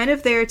were kind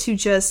of there to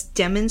just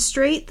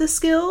demonstrate the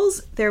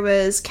skills. There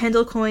was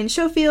Kendall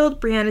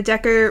Coyne-Schofield, Brianna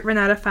Decker,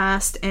 Renata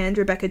Fast, and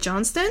Rebecca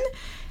Johnston.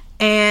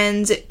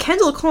 And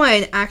Kendall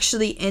Coyne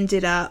actually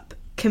ended up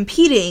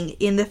competing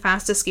in the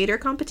fastest skater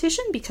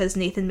competition because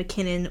Nathan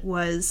MacKinnon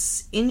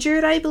was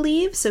injured, I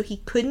believe, so he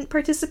couldn't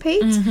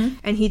participate.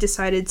 And he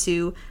decided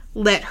to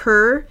let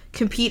her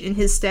compete in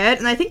his stead.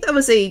 And I think that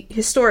was a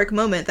historic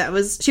moment.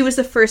 She was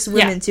the first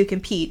woman to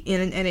compete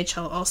in an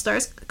NHL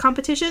All-Stars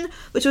competition,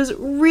 which was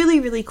really,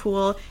 really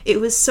cool.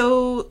 It was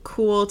so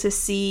cool to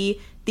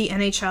see the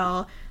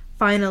NHL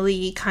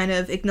finally kind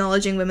of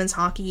acknowledging women's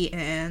hockey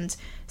and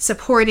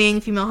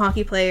supporting female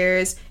hockey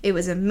players. It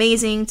was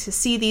amazing to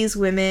see these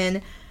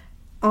women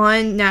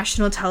on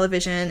national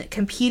television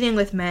competing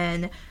with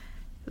men.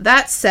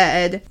 That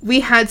said, we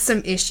had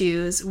some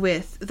issues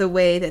with the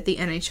way that the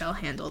NHL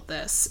handled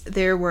this.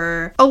 There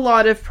were a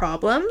lot of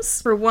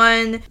problems. For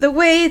one, the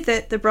way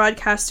that the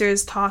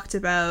broadcasters talked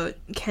about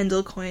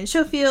Kendall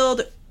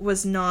Coyne-Schofield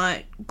was not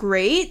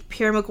great.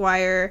 Pierre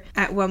Maguire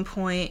at one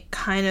point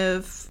kind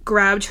of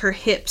grabbed her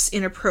hips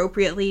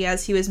inappropriately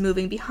as he was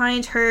moving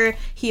behind her.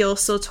 He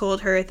also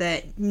told her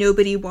that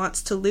nobody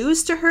wants to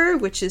lose to her,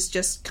 which is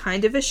just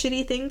kind of a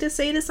shitty thing to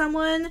say to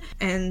someone.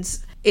 And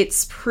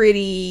it's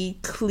pretty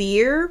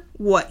clear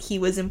what he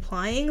was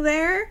implying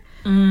there.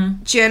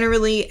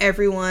 Generally,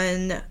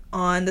 everyone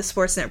on the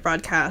Sportsnet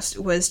broadcast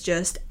was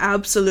just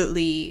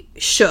absolutely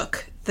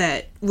shook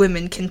that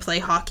women can play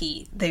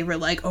hockey. They were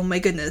like, oh my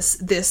goodness,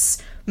 this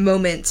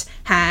moment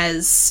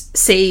has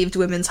saved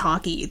women's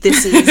hockey.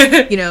 This is,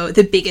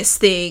 the biggest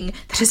thing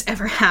that has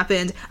ever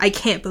happened. I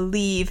can't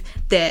believe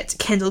that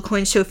Kendall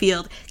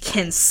Coyne-Schofield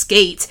can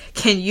skate.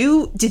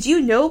 Did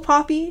you know,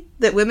 Poppy,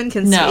 that women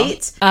can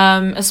skate?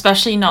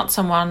 Especially not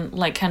someone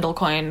like Kendall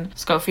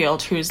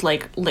Coyne-Schofield, who's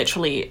like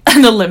literally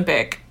an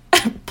Olympic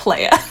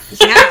player.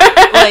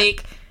 Yeah,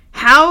 like,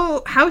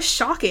 how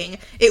shocking.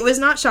 It was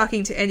not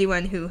shocking to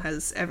anyone who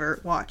has ever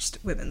watched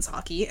women's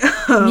hockey.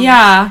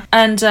 To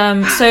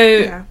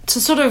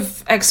sort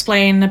of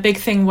explain, a big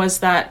thing was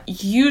that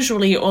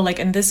usually, or like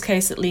in this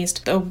case at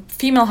least, the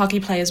female hockey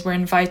players were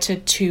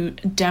invited to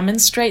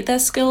demonstrate their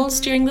skills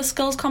during the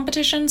skills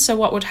competition. So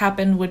what would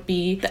happen would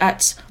be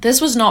that this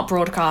was not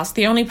broadcast.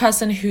 The only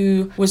person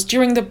who was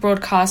during the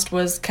broadcast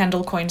was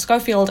Kendall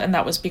Coyne-Schofield, and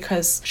that was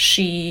because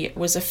she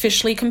was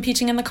officially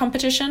competing in the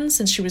competition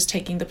since she was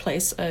taking the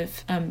place of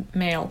a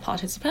male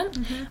participant.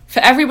 For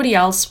everybody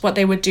else, what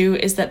they would do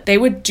is that they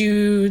would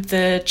do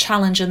the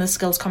challenge in the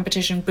skills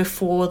competition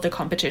before the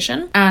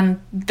competition, and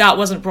that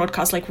wasn't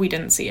broadcast, like we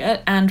didn't see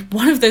it. And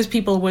one of those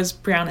people was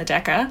Brianna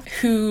Decker,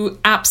 who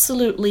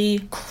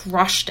absolutely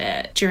crushed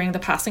it during the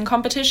passing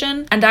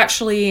competition and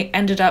actually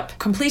ended up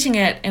completing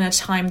it in a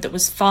time that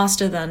was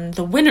faster than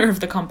the winner of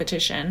the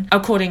competition,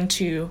 according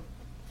to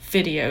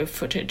video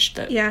footage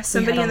that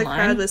somebody in the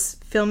crowd was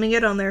filming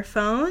it on their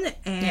phone,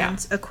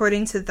 and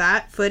according to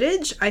that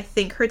footage, I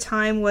think her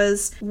time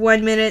was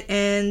 1 minute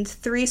and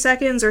 3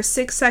 seconds or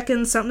 6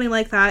 seconds, something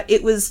like that.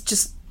 It was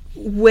just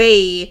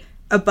way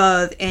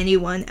above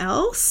anyone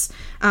else.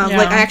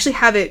 Like, I actually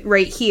have it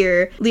right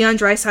here. Leon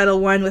Draisaitl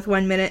won with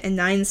 1 minute and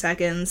 9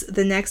 seconds.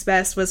 The next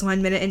best was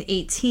 1 minute and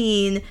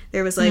 18.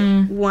 There was like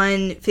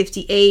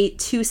 1:58,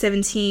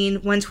 2:17,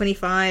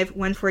 1:25,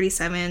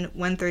 1:47,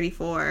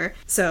 1:34.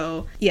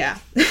 So, yeah.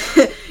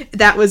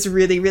 That was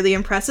really, really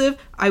impressive.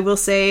 I will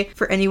say,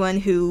 for anyone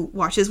who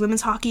watches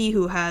women's hockey,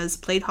 who has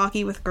played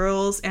hockey with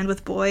girls and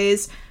with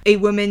boys, a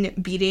woman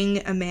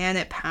beating a man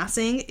at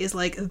passing is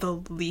like the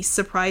least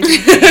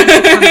surprising thing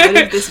to come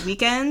out of this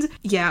weekend.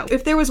 Yeah,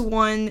 if there was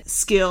one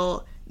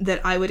skill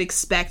that I would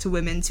expect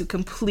women to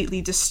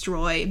completely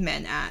destroy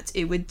men at,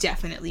 it would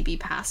definitely be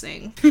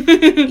passing.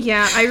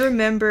 Yeah, I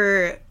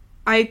remember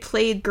I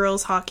played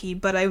girls hockey,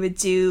 but I would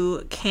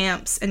do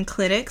camps and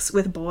clinics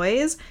with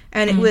boys,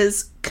 and it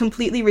was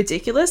completely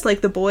ridiculous.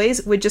 Like, the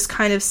boys would just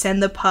kind of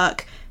send the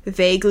puck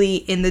vaguely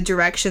in the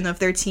direction of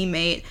their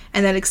teammate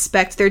and then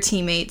expect their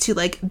teammate to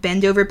like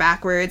bend over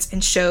backwards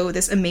and show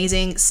this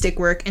amazing stick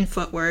work and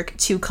footwork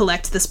to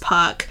collect this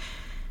puck.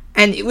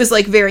 And it was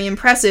like very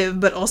impressive,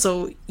 but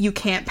also you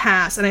can't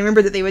pass. And I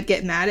remember that they would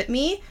get mad at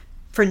me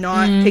for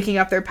not picking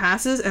up their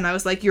passes, and I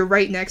was like, you're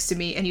right next to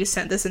me and you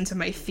sent this into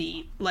my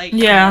feet. Like,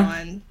 come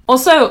on.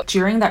 Also,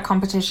 during that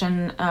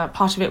competition,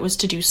 part of it was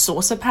to do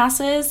saucer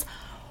passes.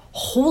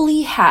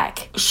 holy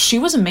heck, she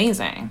was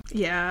amazing.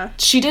 Yeah.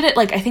 She did it,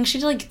 like, I think she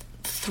did, like,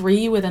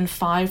 3 within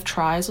 5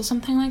 tries or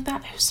something like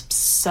that. It was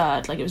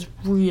absurd. Like, it was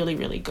really,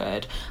 really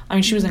good. I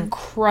mean, she was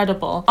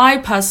incredible. I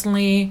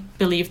personally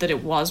believe that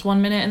it was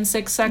 1 minute and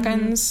 6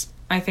 seconds.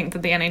 I think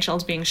that the NHL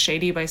is being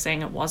shady by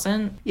saying it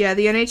wasn't. Yeah,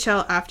 the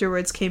NHL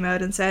afterwards came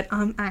out and said,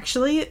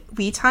 actually,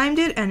 we timed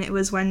it and it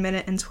was 1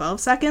 minute and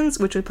 12 seconds,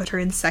 which would put her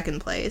in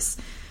second place.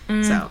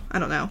 So, I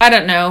don't know. I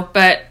don't know,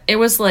 but it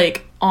was,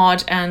 like,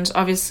 odd, and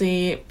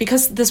obviously,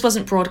 because this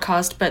wasn't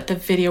broadcast, but the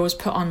video was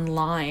put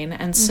online,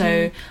 and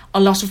so a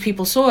lot of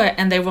people saw it,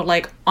 and they were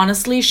like,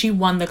 honestly, she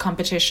won the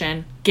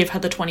competition, give her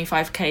the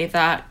 25k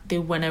that the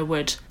winner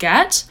would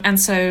get. And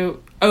so,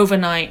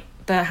 overnight,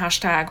 the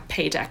hashtag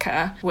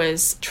 #PayDeca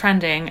was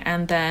trending,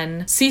 and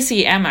then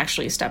CCM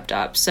actually stepped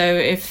up. So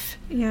if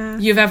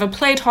you've ever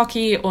played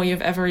hockey, or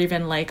you've ever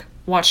even, like,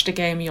 watched a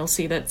game, you'll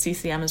see that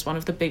CCM is one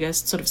of the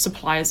biggest sort of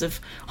suppliers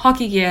of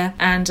hockey gear,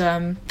 and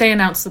they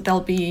announced that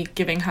they'll be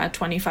giving her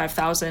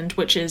 25,000,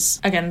 which is,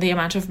 again, the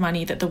amount of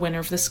money that the winner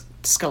of this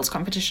skills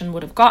competition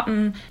would have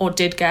gotten or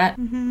did get.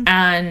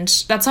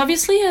 And that's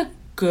obviously a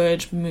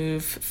good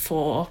move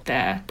for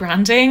their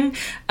branding,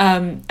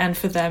 and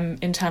for them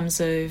in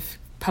terms of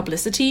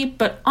publicity,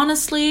 but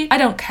honestly, I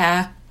don't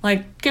care.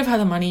 Like, give her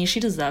the money. She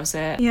deserves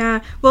it.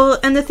 Yeah. Well,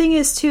 and the thing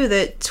is, too,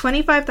 that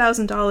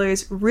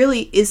 $25,000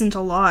 really isn't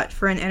a lot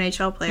for an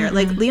NHL player.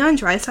 Like, Leon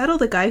Draisaitl,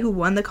 the guy who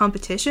won the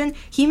competition,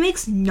 he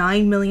makes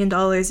 $9 million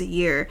a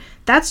year.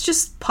 That's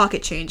just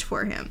pocket change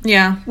for him.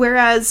 Yeah.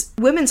 Whereas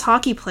women's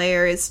hockey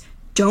players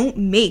don't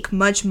make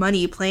much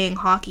money playing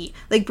hockey.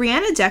 Like,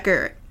 Brianna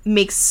Decker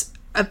makes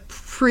a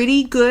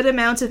pretty good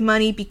amount of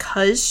money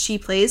because she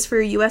plays for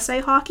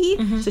USA Hockey,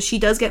 so she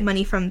does get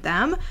money from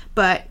them,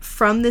 but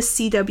from the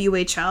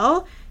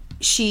CWHL,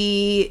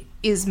 she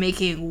is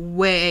making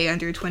way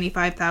under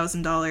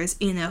 $25,000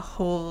 in a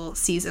whole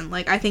season.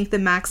 Like, I think the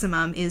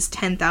maximum is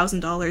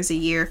 $10,000 a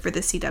year for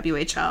the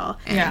CWHL,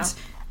 and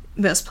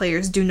most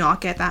players do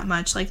not get that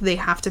much. Like, they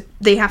have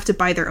to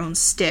buy their own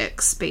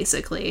sticks,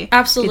 basically.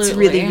 Absolutely. It's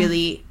really,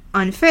 really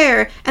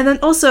unfair. And then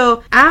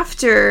also,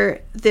 after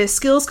the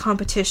skills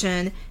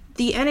competition,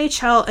 the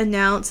NHL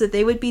announced that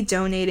they would be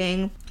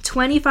donating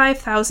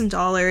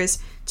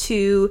 $25,000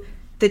 to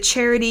the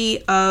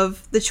charity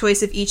of the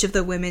choice of each of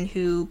the women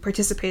who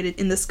participated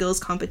in the skills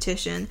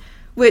competition,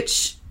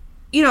 which,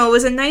 you know,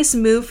 was a nice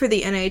move for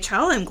the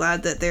NHL. I'm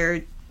glad that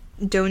they're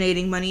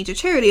donating money to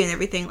charity and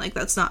everything. Like,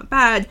 that's not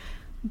bad,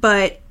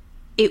 but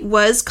it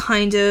was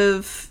kind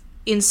of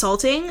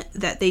insulting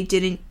that they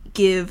didn't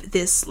give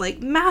this,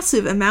 like,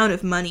 massive amount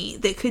of money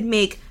that could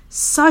make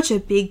such a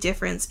big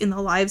difference in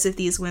the lives of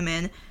these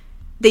women.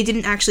 They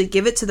didn't actually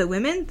give it to the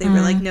women. They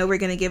were like, no, we're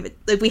going to give it,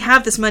 like, we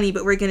have this money,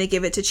 but we're going to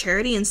give it to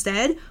charity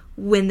instead,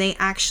 when they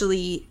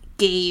actually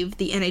gave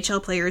the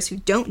NHL players who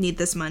don't need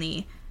this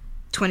money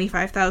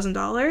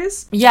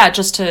 $25,000. Yeah,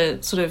 just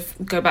to sort of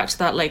go back to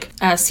that, like,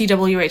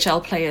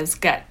 CWHL players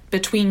get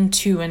between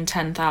 $2,000 and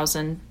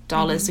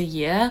 $10,000 a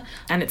year,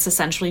 and it's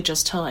essentially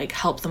just to, like,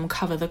 help them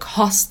cover the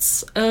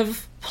costs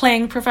of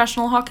playing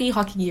professional hockey.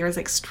 Hockey gear is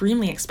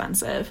extremely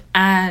expensive,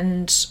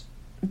 and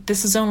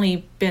this has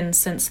only been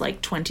since,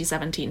 like,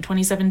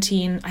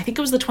 2017, I think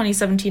it was the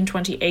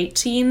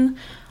 2017-2018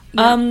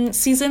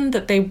 season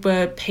that they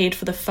were paid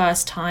for the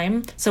first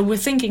time. So we're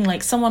thinking,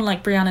 like, someone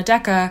like Brianna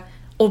Decker,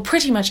 or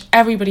pretty much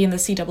everybody in the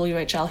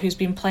CWHL who's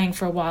been playing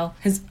for a while,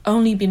 has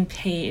only been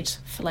paid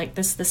for, like,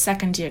 this the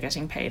second year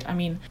getting paid. I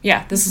mean,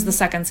 yeah, this is the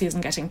second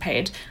season getting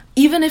paid.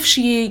 Even if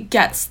she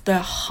gets the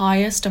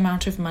highest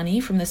amount of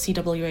money from the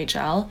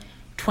CWHL,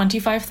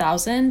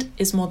 $25,000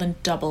 is more than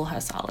double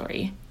her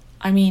salary.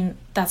 I mean,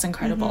 that's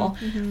incredible.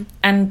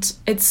 And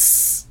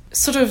it's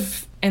sort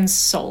of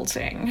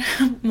insulting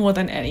more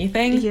than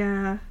anything.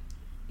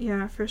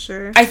 Yeah, for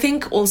sure. I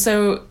think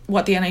also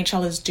what the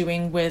NHL is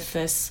doing with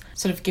this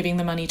sort of giving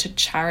the money to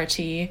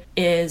charity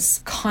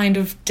is kind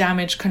of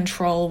damage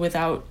control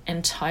without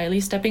entirely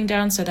stepping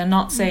down. So they're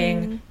not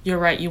saying, you're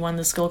right, you won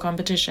the skill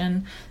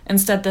competition.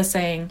 Instead, they're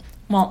saying,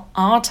 well,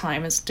 our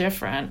time is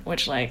different,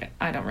 which, like,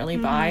 I don't really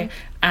buy.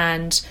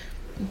 And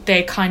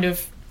they kind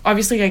of,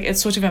 obviously, like,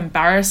 it's sort of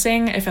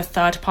embarrassing if a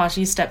third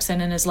party steps in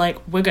and is like,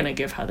 we're going to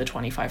give her the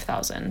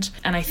 25,000.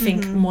 And I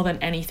think more than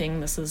anything,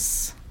 this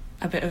is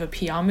a bit of a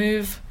PR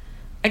move.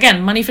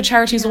 Again, money for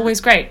charity is always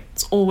great.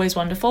 It's always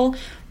wonderful.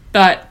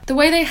 But the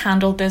way they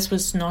handled this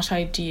was not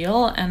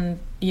ideal. And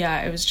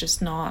yeah, it was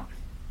just not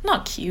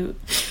cute.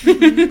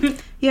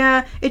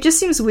 Yeah, it just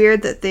seems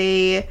weird that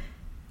they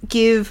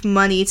give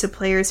money to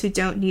players who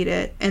don't need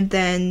it and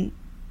then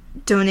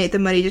donate the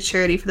money to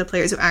charity for the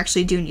players who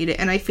actually do need it.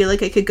 And I feel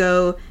like it could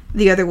go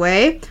the other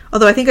way.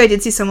 Although I think I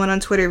did see someone on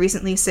Twitter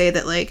recently say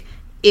that, like,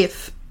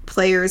 if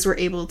players were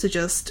able to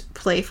just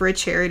play for a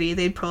charity,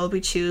 they'd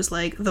probably choose,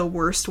 like, the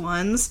worst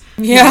ones.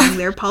 Yeah.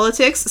 Their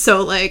politics.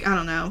 So, like, I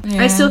don't know.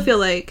 Yeah. I still feel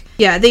like,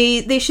 yeah,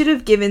 they should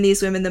have given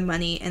these women the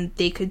money and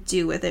they could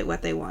do with it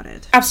what they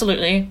wanted.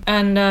 Absolutely.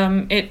 And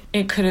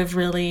it could have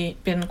really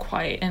been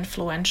quite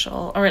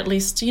influential, or at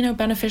least, you know,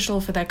 beneficial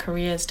for their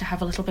careers to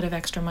have a little bit of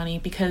extra money,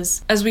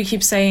 because, as we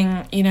keep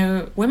saying, you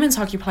know, women's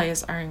hockey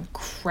players are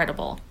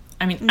incredible.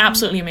 I mean,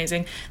 absolutely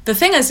amazing. The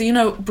thing is, you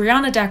know,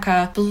 Brianna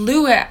Decker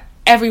blew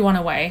everyone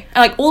away.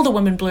 Like, all the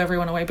women blew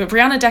everyone away, but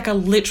Brianna Decker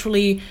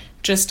literally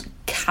just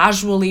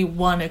casually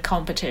won a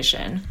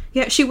competition.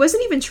 Yeah, she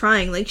wasn't even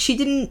trying. Like,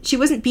 she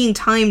wasn't being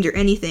timed or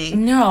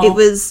anything. No. It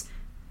was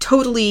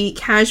totally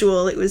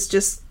casual. It was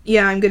just,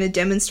 yeah, I'm going to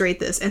demonstrate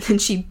this. And then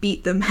she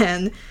beat the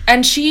men.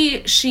 And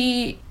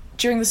she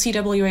during the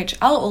CWHL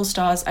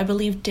All-Stars, I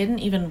believe, didn't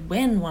even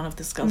win one of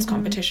the skills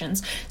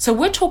competitions. So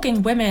we're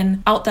talking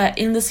women out there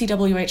in the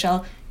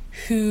CWHL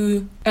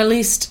who, at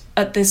least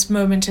at this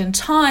moment in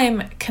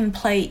time, can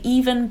play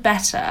even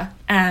better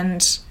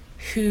and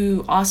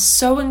who are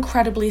so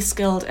incredibly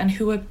skilled and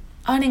who are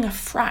earning a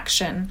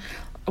fraction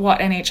what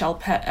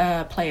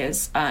NHL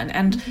players earn.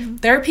 And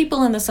there are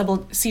people in the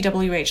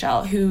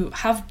CWHL who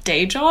have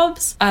day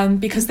jobs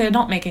because they're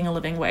not making a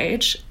living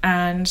wage.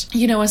 And,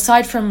 you know,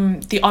 aside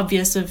from the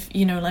obvious of,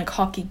 you know, like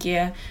hockey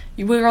gear,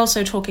 we're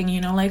also talking, you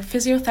know, like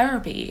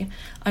physiotherapy.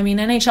 I mean,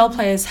 NHL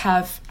players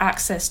have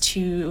access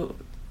to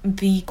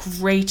the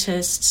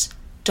greatest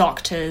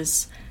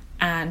doctors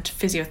and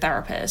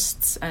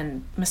physiotherapists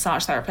and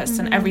massage therapists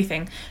and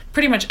everything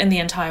pretty much in the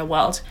entire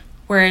world.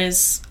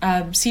 Whereas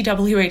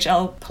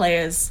CWHL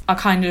players are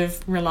kind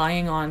of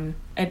relying on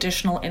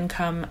additional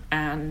income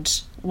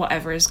and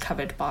whatever is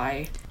covered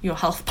by your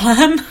health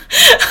plan.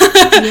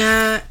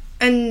 Yeah,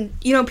 and,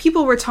 you know,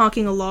 people were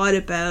talking a lot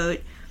about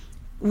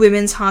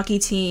women's hockey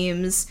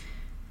teams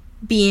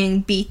being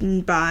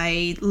beaten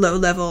by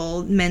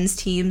low-level men's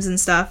teams and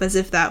stuff, as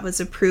if that was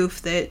a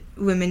proof that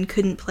women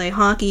couldn't play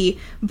hockey.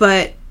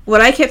 But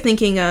what I kept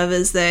thinking of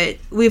is that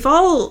we've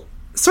all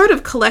sort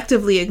of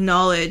collectively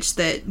acknowledged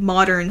that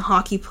modern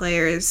hockey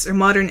players or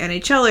modern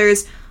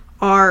NHLers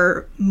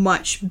are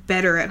much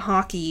better at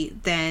hockey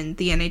than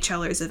the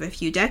NHLers of a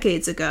few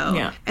decades ago.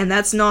 Yeah. And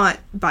that's not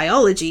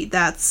biology,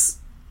 that's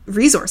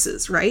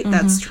resources, right?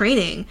 That's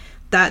training.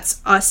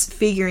 That's us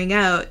figuring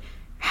out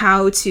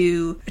how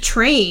to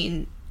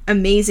train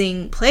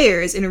amazing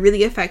players in a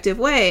really effective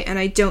way. And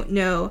I don't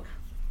know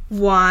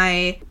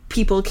why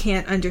people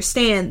can't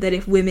understand that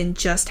if women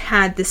just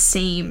had the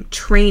same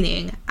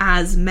training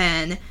as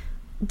men,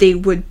 they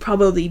would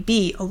probably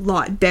be a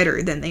lot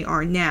better than they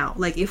are now.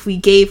 Like, if we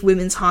gave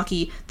women's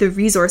hockey the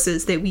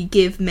resources that we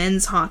give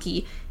men's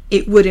hockey,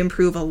 it would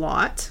improve a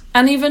lot.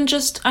 And even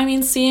just, I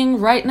mean,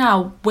 seeing right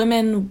now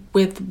women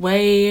with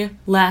way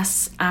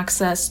less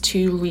access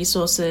to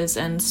resources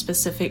and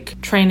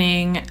specific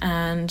training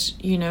and,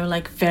 you know,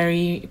 like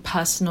very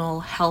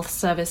personal health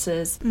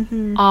services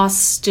are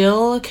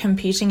still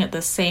competing at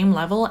the same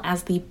level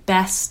as the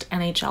best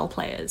NHL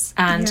players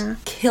and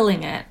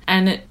killing it.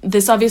 And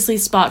this obviously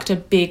sparked a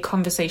big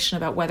conversation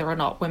about whether or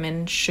not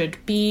women should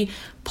be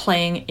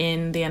playing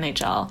in the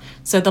NHL.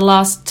 So the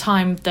last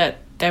time that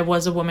there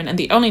was a woman, and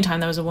the only time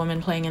there was a woman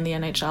playing in the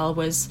NHL,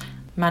 was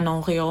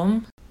Manon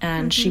Rhéaume,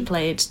 and she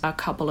played a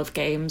couple of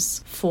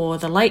games for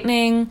the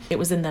Lightning. It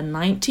was in the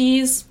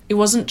 90s. It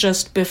wasn't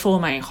just before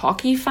my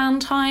hockey fan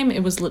time,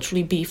 it was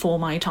literally before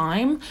my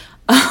time.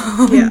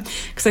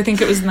 Because I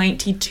think it was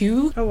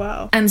 92. Oh,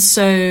 wow. And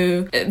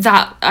so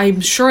that, I'm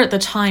sure at the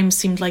time,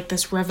 seemed like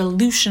this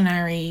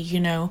revolutionary,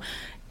 you know,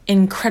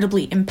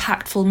 incredibly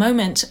impactful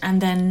moment,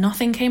 and then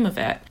nothing came of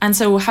it. And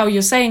so how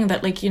you're saying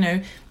that, like, you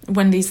know,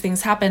 when these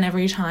things happen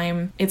every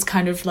time, it's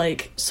kind of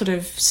like sort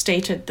of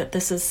stated that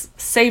this is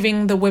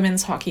saving the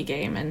women's hockey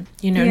game, and,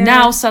 you know,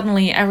 now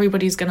suddenly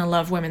everybody's gonna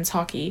love women's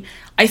hockey.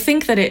 I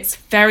think that it's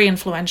very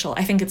influential.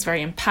 I think it's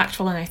very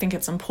impactful, and I think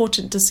it's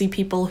important to see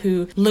people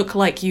who look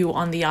like you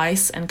on the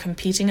ice and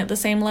competing at the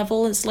same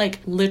level as, like,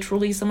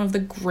 literally some of the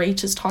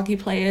greatest hockey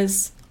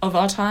players of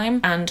our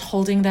time and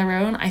holding their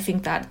own. I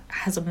think that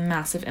has a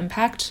massive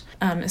impact,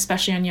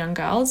 especially on young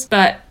girls.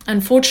 But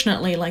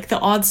unfortunately, like, the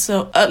odds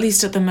are, at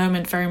least at the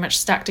moment, very much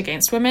stacked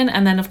against women.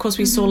 And then, of course,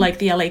 we saw, like,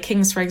 the LA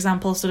Kings, for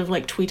example, sort of,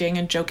 like, tweeting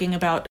and joking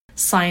about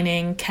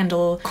signing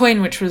Kendall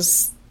Coyne, which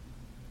was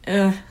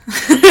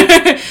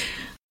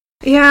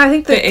Yeah, I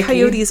think the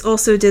Coyotes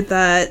also did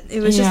that. It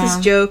was just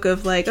this joke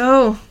of, like,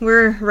 oh,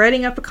 we're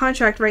writing up a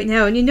contract right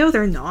now, and you know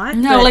they're not.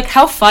 No, like,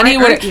 how funny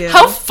would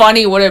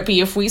it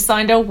be if we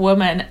signed a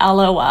woman?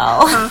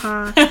 LOL.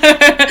 So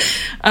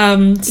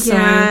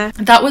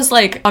that was,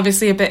 like,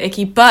 obviously a bit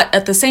icky, but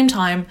at the same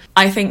time,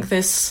 I think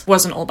this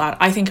wasn't all bad.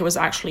 I think it was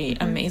actually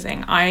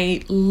amazing.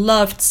 I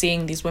loved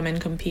seeing these women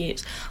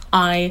compete.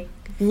 I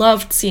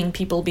loved seeing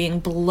people being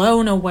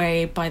blown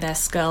away by their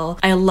skill.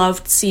 I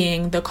loved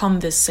seeing the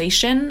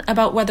conversation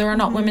about whether or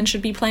not women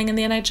should be playing in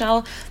the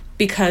NHL,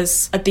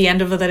 because at the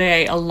end of the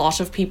day, a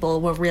lot of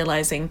people were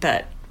realizing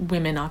that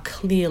women are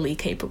clearly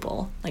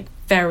capable, like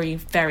very,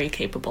 very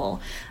capable.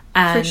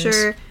 And for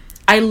sure.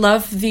 I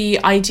love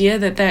the idea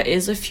that there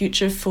is a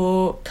future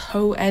for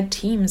co-ed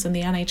teams in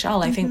the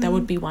NHL. I think that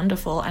would be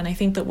wonderful. And I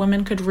think that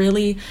women could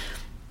really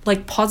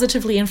like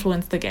positively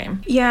influence the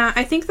game. Yeah,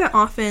 I think that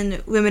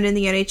often women in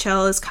the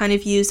NHL is kind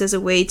of used as a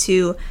way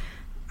to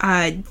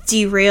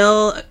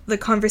derail the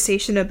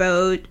conversation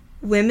about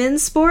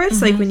women's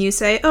sports. Like when you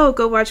say, oh,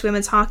 go watch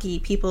women's hockey,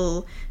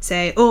 people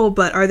say, oh,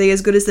 but are they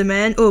as good as the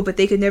men? Oh, but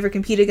they could never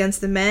compete against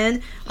the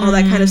men, all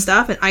that kind of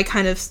stuff. And I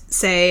kind of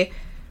say,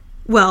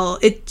 well,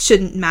 it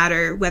shouldn't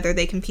matter whether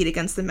they compete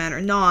against the men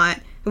or not,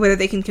 whether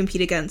they can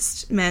compete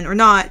against men or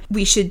not.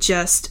 We should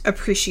just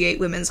appreciate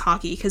women's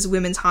hockey, because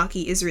women's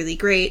hockey is really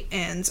great.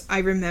 And I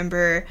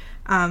remember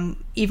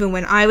even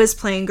when I was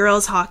playing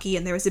girls hockey,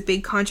 and there was a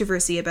big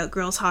controversy about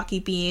girls hockey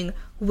being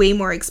way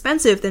more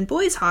expensive than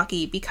boys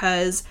hockey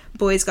because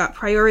boys got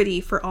priority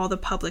for all the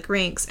public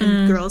rinks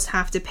and girls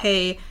have to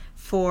pay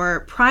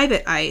for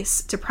private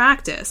ice to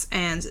practice.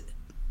 And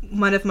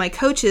one of my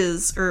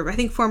coaches, or I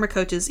think former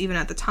coaches even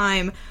at the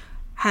time,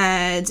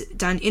 had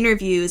done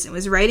interviews and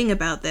was writing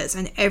about this,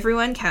 and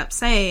everyone kept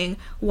saying,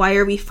 why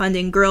are we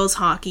funding girls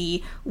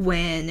hockey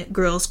when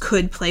girls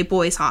could play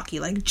boys hockey?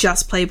 Like,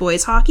 just play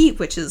boys hockey,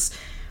 which is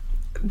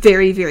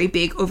very, very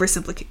big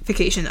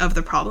oversimplification of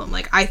the problem.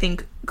 Like, I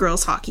think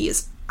girls hockey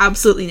is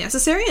absolutely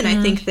necessary, and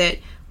I think that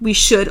we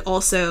should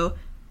also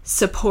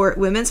support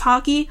women's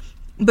hockey,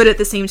 but at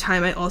the same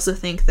time, I also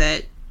think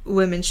that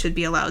women should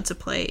be allowed to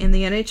play in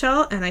the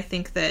NHL, and I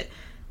think that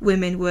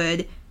women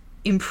would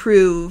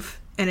improve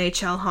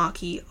NHL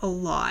hockey a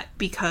lot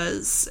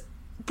because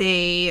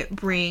they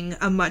bring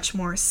a much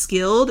more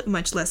skilled,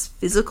 much less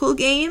physical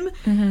game.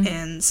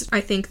 And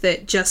I think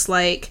that just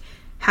like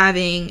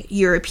having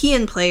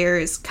European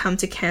players come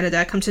to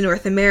Canada, come to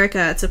North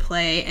America to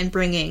play, and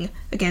bringing,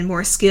 again,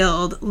 more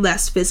skilled,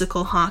 less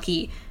physical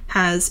hockey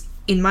has,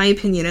 in my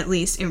opinion at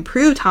least,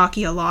 improved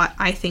hockey a lot.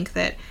 I think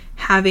that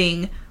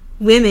having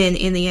women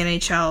in the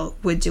NHL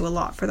would do a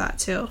lot for that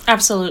too.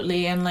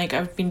 Absolutely. And like,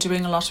 I've been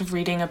doing a lot of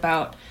reading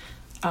about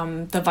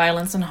the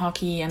violence in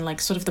hockey and like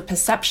sort of the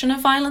perception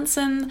of violence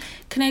in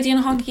Canadian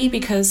hockey,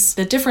 because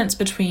the difference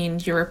between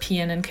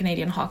European and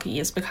Canadian hockey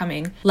is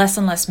becoming less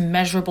and less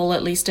measurable,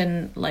 at least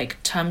in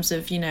like terms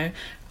of, you know,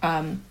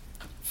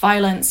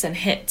 violence and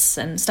hits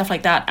and stuff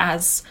like that,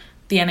 as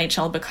the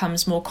NHL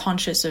becomes more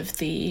conscious of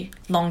the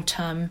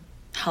long-term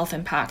health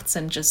impacts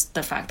and just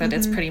the fact that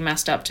it's pretty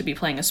messed up to be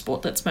playing a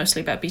sport that's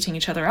mostly about beating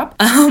each other up.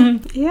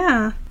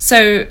 Yeah.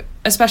 So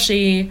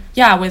especially,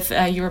 yeah, with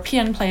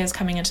European players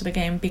coming into the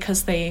game,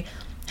 because they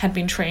had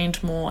been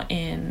trained more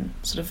in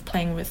sort of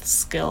playing with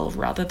skill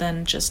rather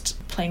than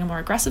just playing a more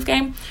aggressive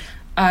game,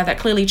 that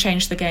clearly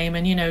changed the game.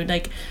 And, you know,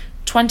 like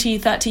 20,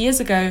 30 years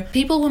ago,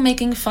 people were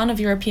making fun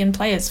of European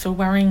players for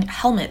wearing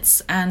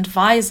helmets and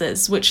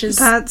visors, which is...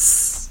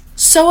 That's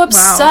so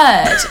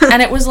absurd. Wow.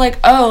 And it was like,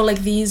 oh,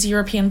 like these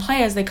European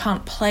players, they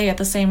can't play at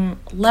the same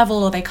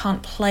level, or they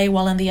can't play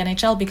well in the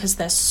NHL because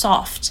they're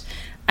soft.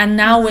 And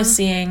now we're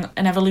seeing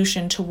an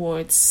evolution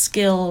towards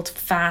skilled,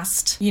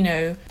 fast, you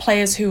know,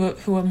 players who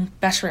are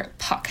better at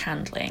puck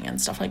handling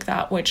and stuff like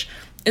that, which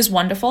is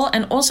wonderful.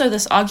 And also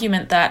this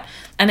argument that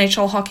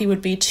NHL hockey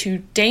would be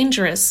too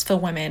dangerous for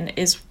women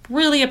is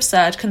really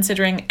absurd,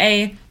 considering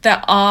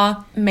there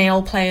are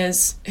male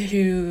players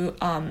who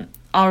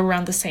are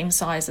around the same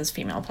size as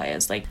female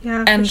players. Like,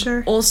 yeah, and for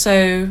sure.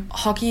 Also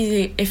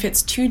hockey, if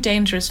it's too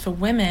dangerous for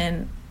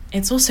women,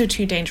 it's also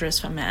too dangerous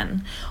for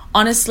men.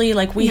 Honestly,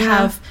 like we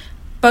have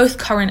both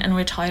current and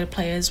retired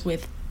players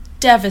with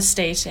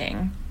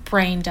devastating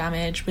brain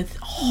damage, with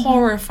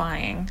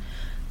horrifying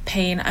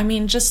pain. I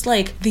mean, just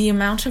like the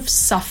amount of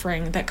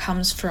suffering that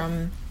comes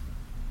from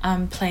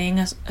playing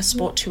a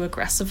sport too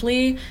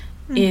aggressively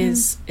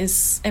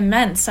is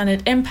immense, and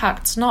it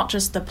impacts not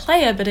just the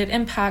player, but it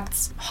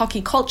impacts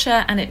hockey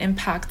culture, and it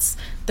impacts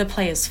the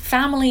players'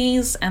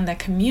 families and their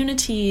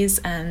communities,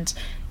 and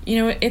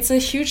you know, it's a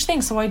huge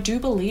thing. So I do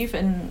believe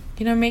in,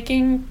 you know,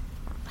 making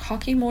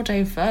hockey more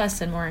diverse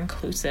and more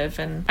inclusive.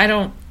 And I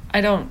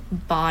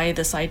don't buy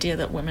this idea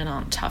that women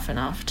aren't tough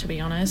enough, to be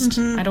honest.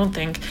 I don't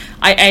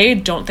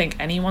think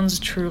anyone's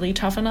truly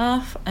tough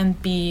enough,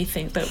 and B,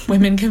 think that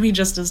women can be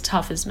just as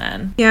tough as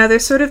men. Yeah,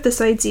 there's sort of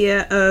this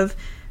idea of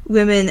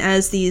women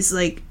as these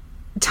like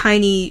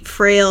tiny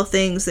frail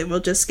things that will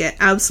just get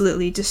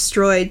absolutely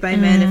destroyed by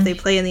men if they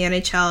play in the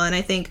NHL. And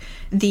I think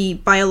the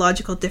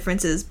biological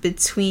differences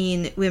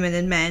between women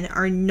and men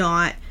are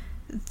not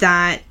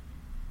that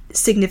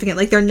significant.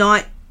 Like, they're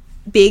not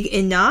big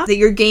enough that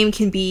your game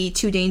can be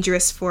too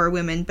dangerous for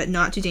women but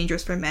not too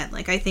dangerous for men.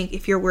 Like, I think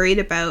if you're worried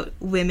about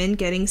women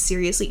getting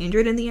seriously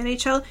injured in the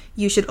NHL,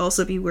 you should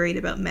also be worried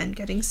about men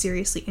getting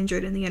seriously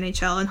injured in the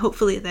NHL. And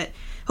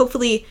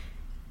hopefully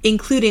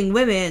including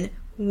women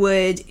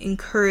would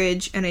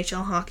encourage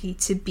NHL hockey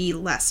to be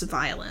less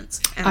violent.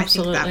 And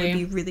Absolutely. I think that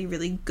would be really,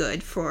 really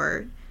good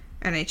for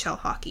NHL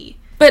hockey.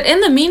 But in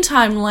the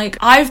meantime, like,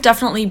 I've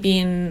definitely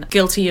been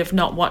guilty of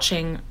not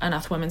watching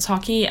enough women's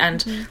hockey,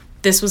 and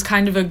this was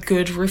kind of a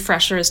good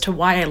refresher as to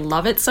why I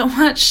love it so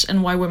much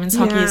and why women's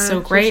hockey is so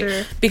great,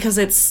 sure. because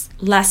it's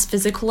less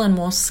physical and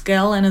more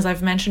skill. And as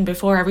I've mentioned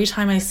before, every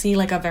time I see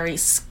like a very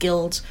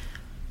skilled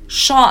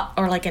shot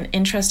or like an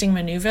interesting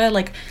maneuver,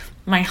 like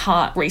my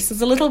heart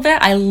races a little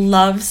bit. I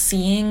love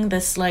seeing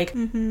this, like,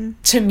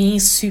 to me,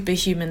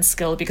 superhuman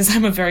skill, because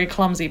I'm a very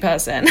clumsy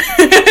person.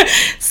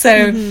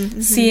 So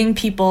seeing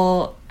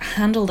people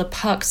handle the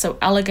puck so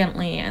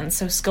elegantly and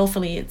so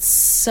skillfully, it's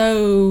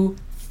so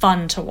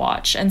fun to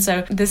watch. And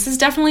so this is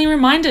definitely a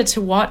reminder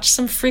to watch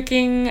some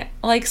freaking,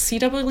 like,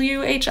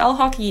 CWHL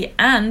hockey.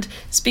 And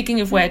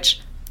speaking of which,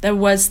 there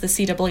was the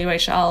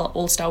CWHL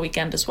All-Star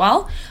Weekend as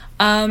well.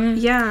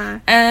 Yeah.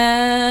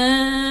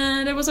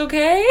 And it was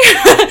okay.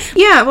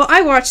 Yeah, well,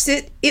 I watched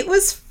it. It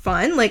was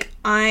fun. Like,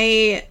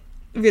 I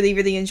really,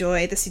 really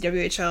enjoy the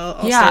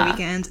CWHL All-Star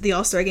Weekend. The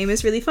All-Star Game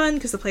is really fun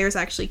because the players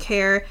actually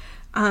care.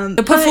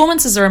 The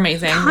performances are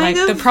amazing. Like,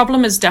 the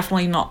problem is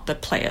definitely not the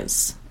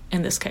players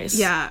in this case.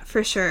 Yeah,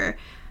 for sure.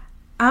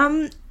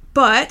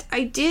 But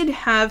I did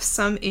have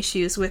some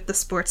issues with the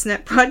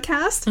Sportsnet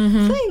broadcast,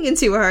 playing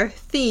into our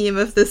theme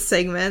of this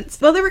segment.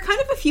 Well, there were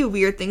kind of a few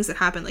weird things that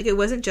happened. Like, it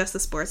wasn't just the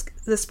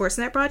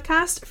Sportsnet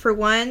broadcast. For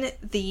one,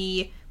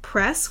 the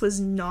press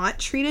was not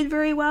treated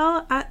very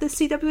well at the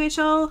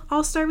CWHL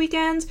All-Star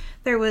Weekend.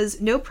 There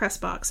was no press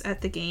box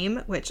at the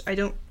game, which I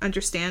don't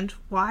understand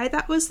why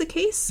that was the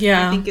case.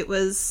 Yeah. I think it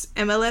was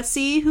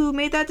MLSE who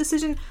made that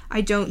decision.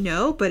 I don't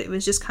know, but it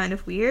was just kind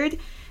of weird.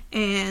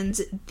 And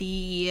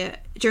the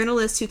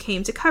journalists who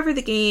came to cover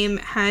the game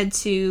had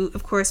to,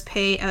 of course,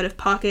 pay out of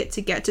pocket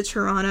to get to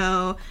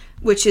Toronto,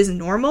 which is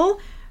normal,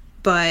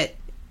 but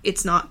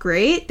it's not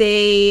great.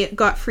 They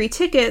got free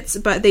tickets,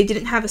 but they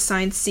didn't have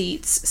assigned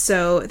seats,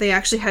 so they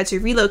actually had to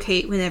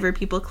relocate whenever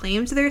people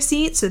claimed their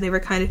seats, so they were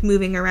kind of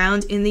moving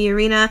around in the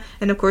arena,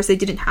 and of course they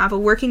didn't have a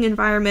working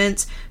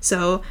environment,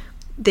 so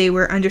they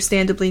were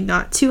understandably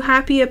not too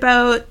happy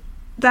about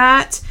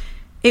that.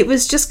 It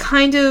was just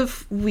kind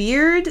of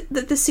weird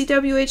that the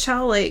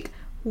CWHL, like,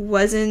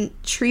 wasn't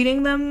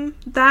treating them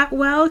that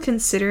well,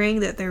 considering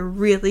that there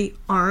really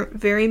aren't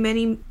very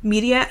many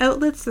media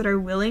outlets that are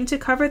willing to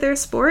cover their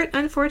sport,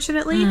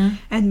 unfortunately.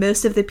 And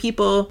most of the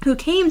people who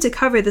came to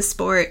cover the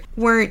sport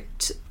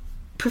weren't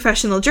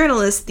professional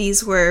journalists,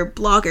 these were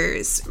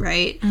bloggers,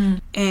 right?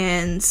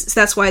 And so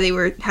that's why they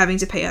were having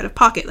to pay out of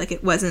pocket. Like,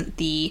 it wasn't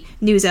the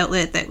news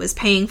outlet that was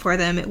paying for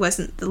them, it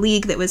wasn't the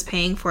league that was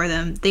paying for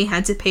them. They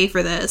had to pay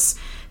for this,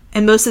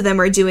 and most of them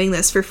are doing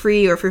this for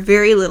free or for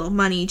very little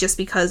money just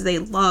because they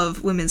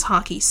love women's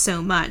hockey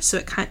so much.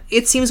 So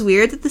it seems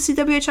weird that the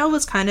CWHL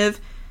was kind of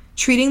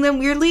treating them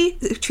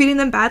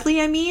badly,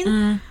 I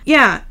mean.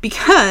 Yeah,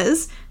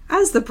 because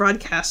as the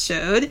broadcast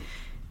showed,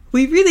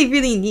 we really,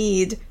 really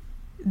need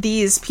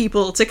these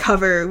people to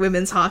cover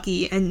women's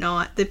hockey and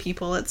not the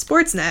people at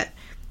Sportsnet,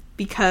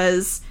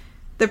 because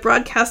the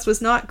broadcast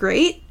was not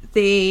great.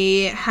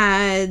 They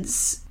had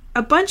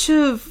a bunch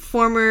of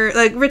former,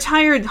 like,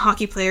 retired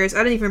hockey players. I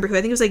don't even remember who.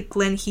 I think it was like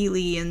Glenn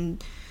Healy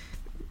and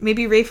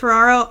maybe Ray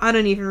Ferraro. I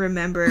don't even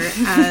remember,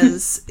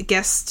 as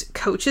guest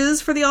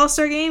coaches for the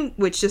All-Star Game,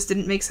 which just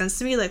didn't make sense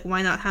to me. Like,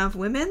 why not have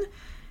women?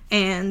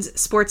 And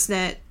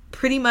Sportsnet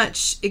pretty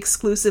much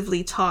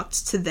exclusively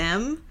talked to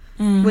them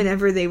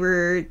whenever they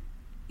were,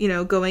 you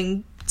know,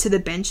 going to the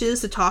benches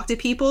to talk to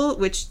people,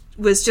 which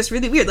was just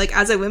really weird. Like,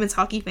 as a women's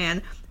hockey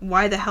fan,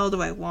 why the hell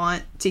do I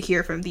want to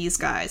hear from these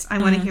guys? I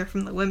want to hear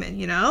from the women,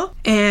 you know?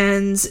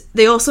 And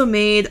they also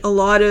made a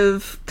lot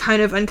of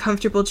kind of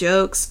uncomfortable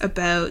jokes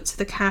about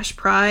the cash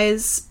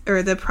prize,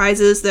 or the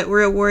prizes that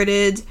were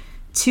awarded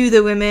to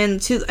the women.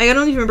 I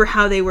don't even remember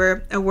how they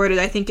were awarded.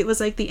 I think it was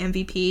like the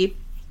MVP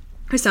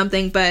or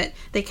something, but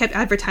they kept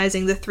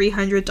advertising the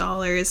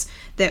 $300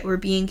 that were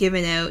being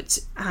given out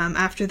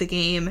after the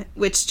game,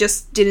 which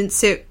just didn't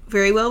sit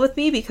very well with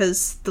me,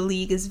 because the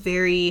league is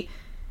very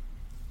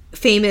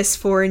famous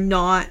for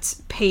not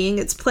paying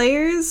its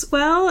players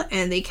well,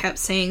 and they kept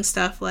saying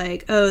stuff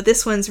like, oh,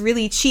 this one's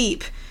really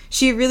cheap,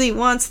 she really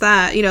wants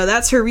that, you know,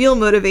 that's her real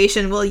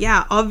motivation. Well,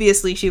 yeah,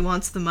 obviously she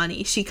wants the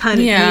money, she kind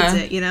of needs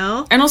it, you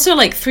know? And also,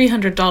 like,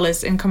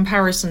 $300 in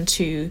comparison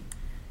to,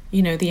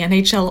 you know, the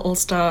NHL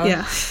All-Star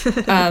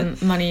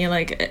money,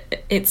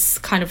 like, it's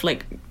kind of,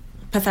 like,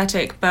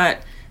 pathetic.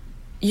 But,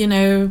 you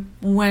know,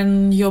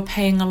 when you're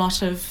paying a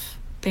lot of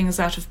things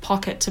out of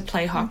pocket to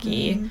play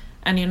hockey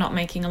and you're not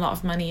making a lot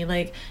of money,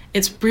 like,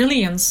 it's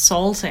really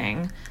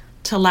insulting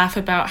to laugh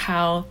about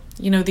how,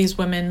 you know, these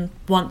women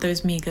want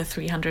those meager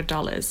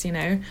 $300, you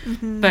know?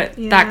 But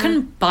that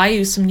can buy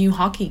you some new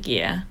hockey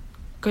gear.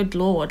 Good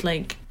Lord,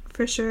 like...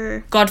 For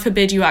sure. God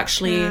forbid you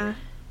actually,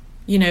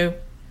 you know,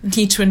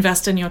 need to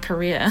invest in your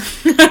career.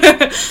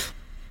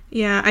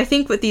 Yeah, I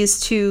think what these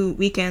 2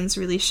 weekends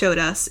really showed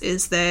us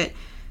is that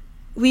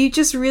we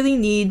just really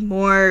need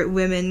more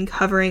women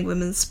covering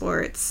women's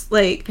sports.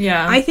 Like,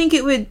 I think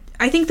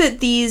that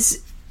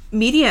these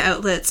media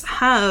outlets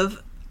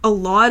have a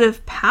lot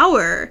of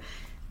power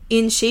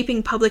in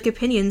shaping public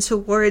opinion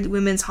toward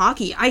women's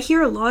hockey. I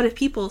hear a lot of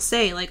people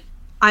say, like,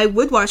 I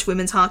would watch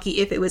women's hockey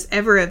if it was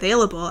ever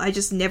available. I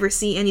just never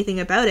see anything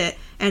about it.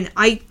 And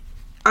I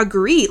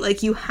agree,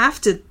 like, you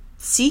have to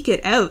seek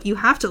it out. You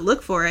have to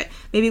look for it.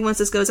 Maybe once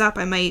this goes up,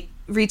 I might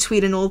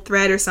retweet an old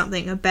thread or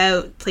something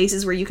about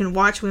places where you can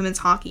watch women's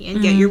hockey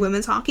and get your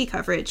women's hockey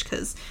coverage,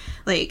 because,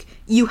 like,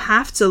 you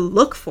have to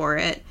look for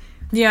it.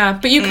 Yeah,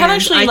 but you can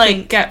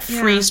actually get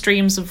free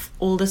streams of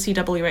all the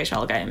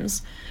CWHL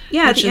games.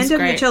 Yeah, the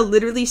NWHL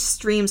literally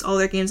streams all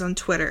their games on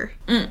Twitter.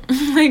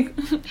 Like,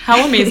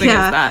 how amazing is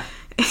that?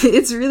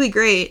 It's really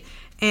great.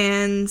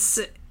 And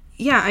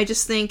yeah, I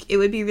just think it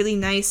would be really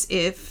nice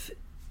if,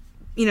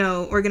 you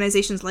know,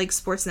 organizations like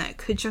Sportsnet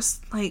could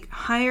just, like,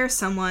 hire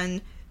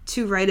someone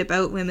to write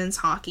about women's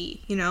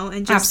hockey, you know,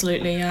 and just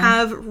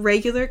have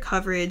regular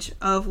coverage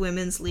of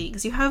women's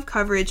leagues. You have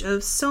coverage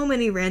of so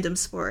many random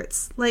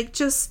sports. Like,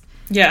 just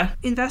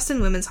invest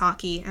in women's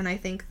hockey, and I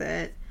think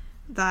that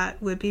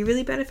would be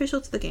really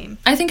beneficial to the game.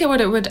 I think it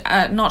would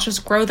not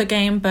just grow the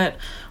game, but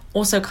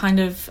also kind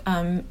of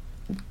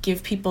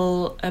give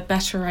people a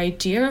better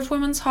idea of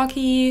women's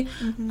hockey,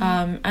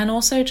 and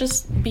also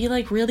just be,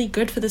 like, really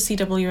good for the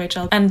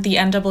CWHL and the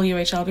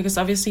NWHL, because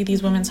obviously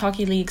these women's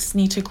hockey leagues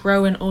need to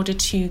grow in order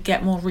to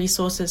get more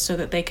resources so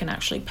that they can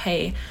actually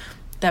pay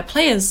their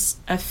players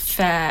a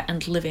fair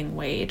and living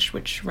wage,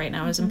 which right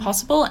now is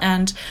impossible.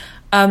 And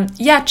I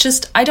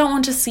don't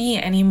want to see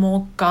any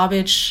more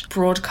garbage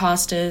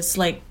broadcasters,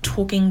 like,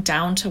 talking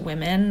down to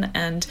women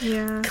and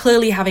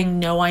clearly having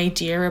no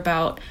idea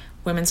about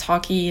women's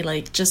hockey.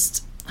 Like,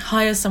 just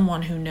hire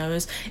someone who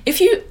knows. If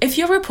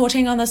you're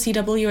reporting on the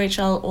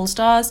CWHL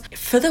All-Stars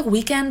for the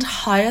weekend,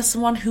 hire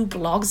someone who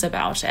blogs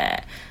about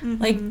it.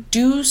 Like,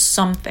 do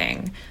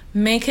something.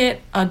 Make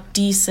it a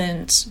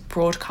decent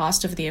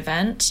broadcast of the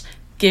event.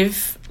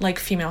 Give, like,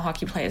 female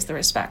hockey players the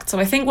respect. So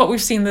I think what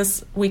we've seen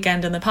this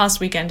weekend and the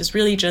past weekend is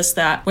really just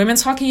that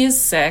women's hockey is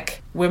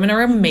sick. Women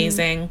are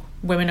amazing.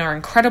 Women are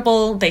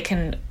incredible. They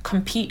can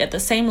compete at the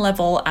same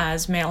level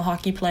as male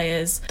hockey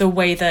players. The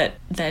way that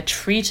they're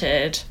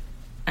treated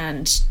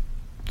and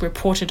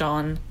reported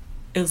on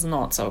is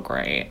not so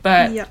great.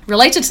 But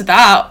related to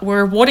that,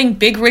 we're awarding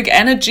Big Rig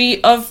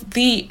Energy of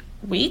the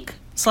Week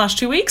 /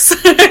 2 weeks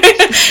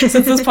since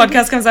this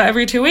podcast comes out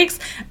every 2 weeks,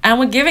 and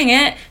we're giving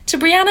it to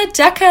Brianna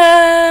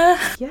Decker.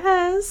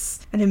 Yes,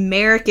 an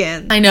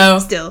American. I know.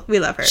 Still, we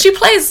love her. She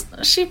plays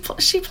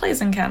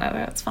in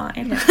Canada. It's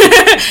fine. Yeah.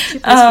 She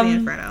plays for the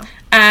Inferno.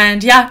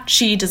 And yeah,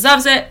 she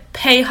deserves it.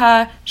 Pay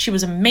her. She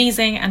was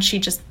amazing, and she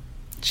just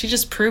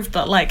proved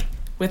that, like,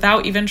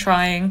 without even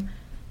trying,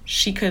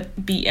 she could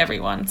beat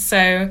everyone.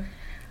 So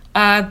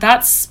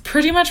that's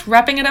pretty much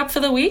wrapping it up for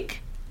the week.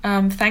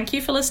 Thank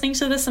you for listening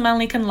to This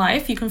American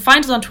Life. You can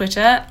find us on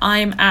Twitter.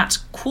 I'm at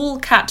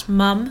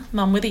CoolCatMum,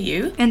 mum with a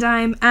U. And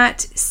I'm at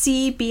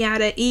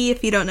CBeataE.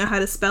 If you don't know how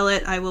to spell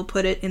it, I will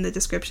put it in the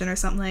description or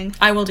something.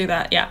 I will do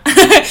that, yeah.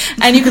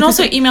 And you can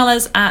also email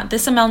us at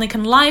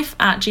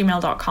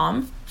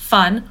thisamericanlife@gmail.com.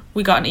 Fun,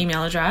 we got an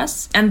email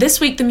address. And this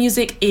week the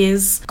music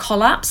is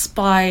Collapse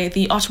by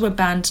the Ottawa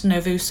band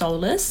Novu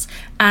Soulless,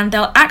 and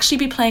they'll actually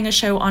be playing a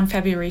show on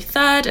February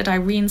 3rd at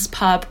Irene's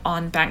Pub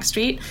on Bank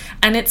Street,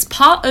 and it's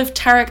part of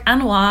Tarek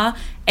Anwar,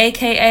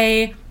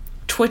 aka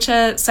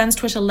Sens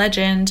Twitter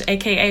legend,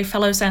 aka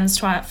fellow Sens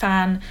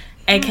fan,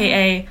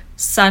 aka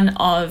son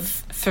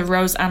of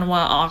Feroz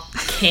Anwar, our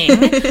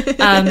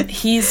king.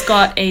 He's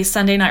got a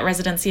Sunday night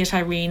residency at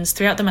Irene's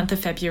throughout the month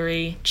of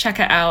February. Check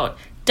it out.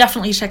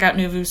 Definitely check out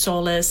Novu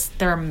Soulless.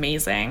 They're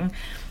amazing.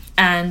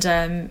 And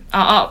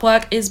our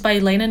artwork is by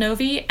Lena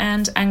Novi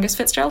and Angus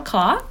Fitzgerald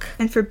Clark.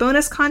 And for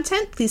bonus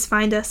content, please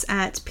find us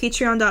at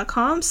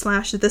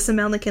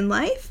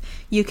patreon.com/thisamericanlife.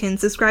 You can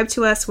subscribe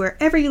to us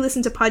wherever you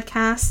listen to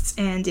podcasts,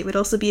 and it would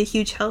also be a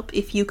huge help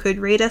if you could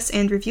rate us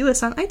and review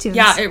us on iTunes.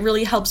 Yeah, it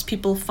really helps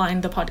people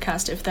find the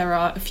podcast if there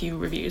are a few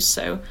reviews.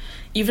 So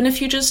even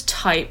if you just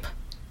type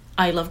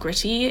I Love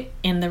Gritty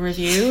in the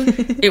review,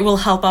 it will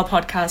help our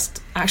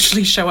podcast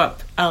actually show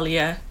up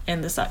earlier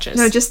in the searches.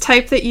 No, just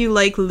type that you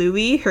like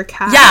Louie, her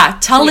cat. Yeah,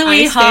 tell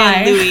Louie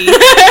hi. Louie.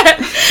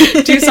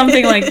 Do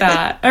something like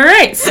that. All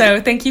right, so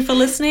thank you for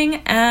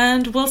listening,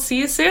 and we'll see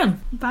you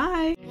soon.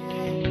 Bye.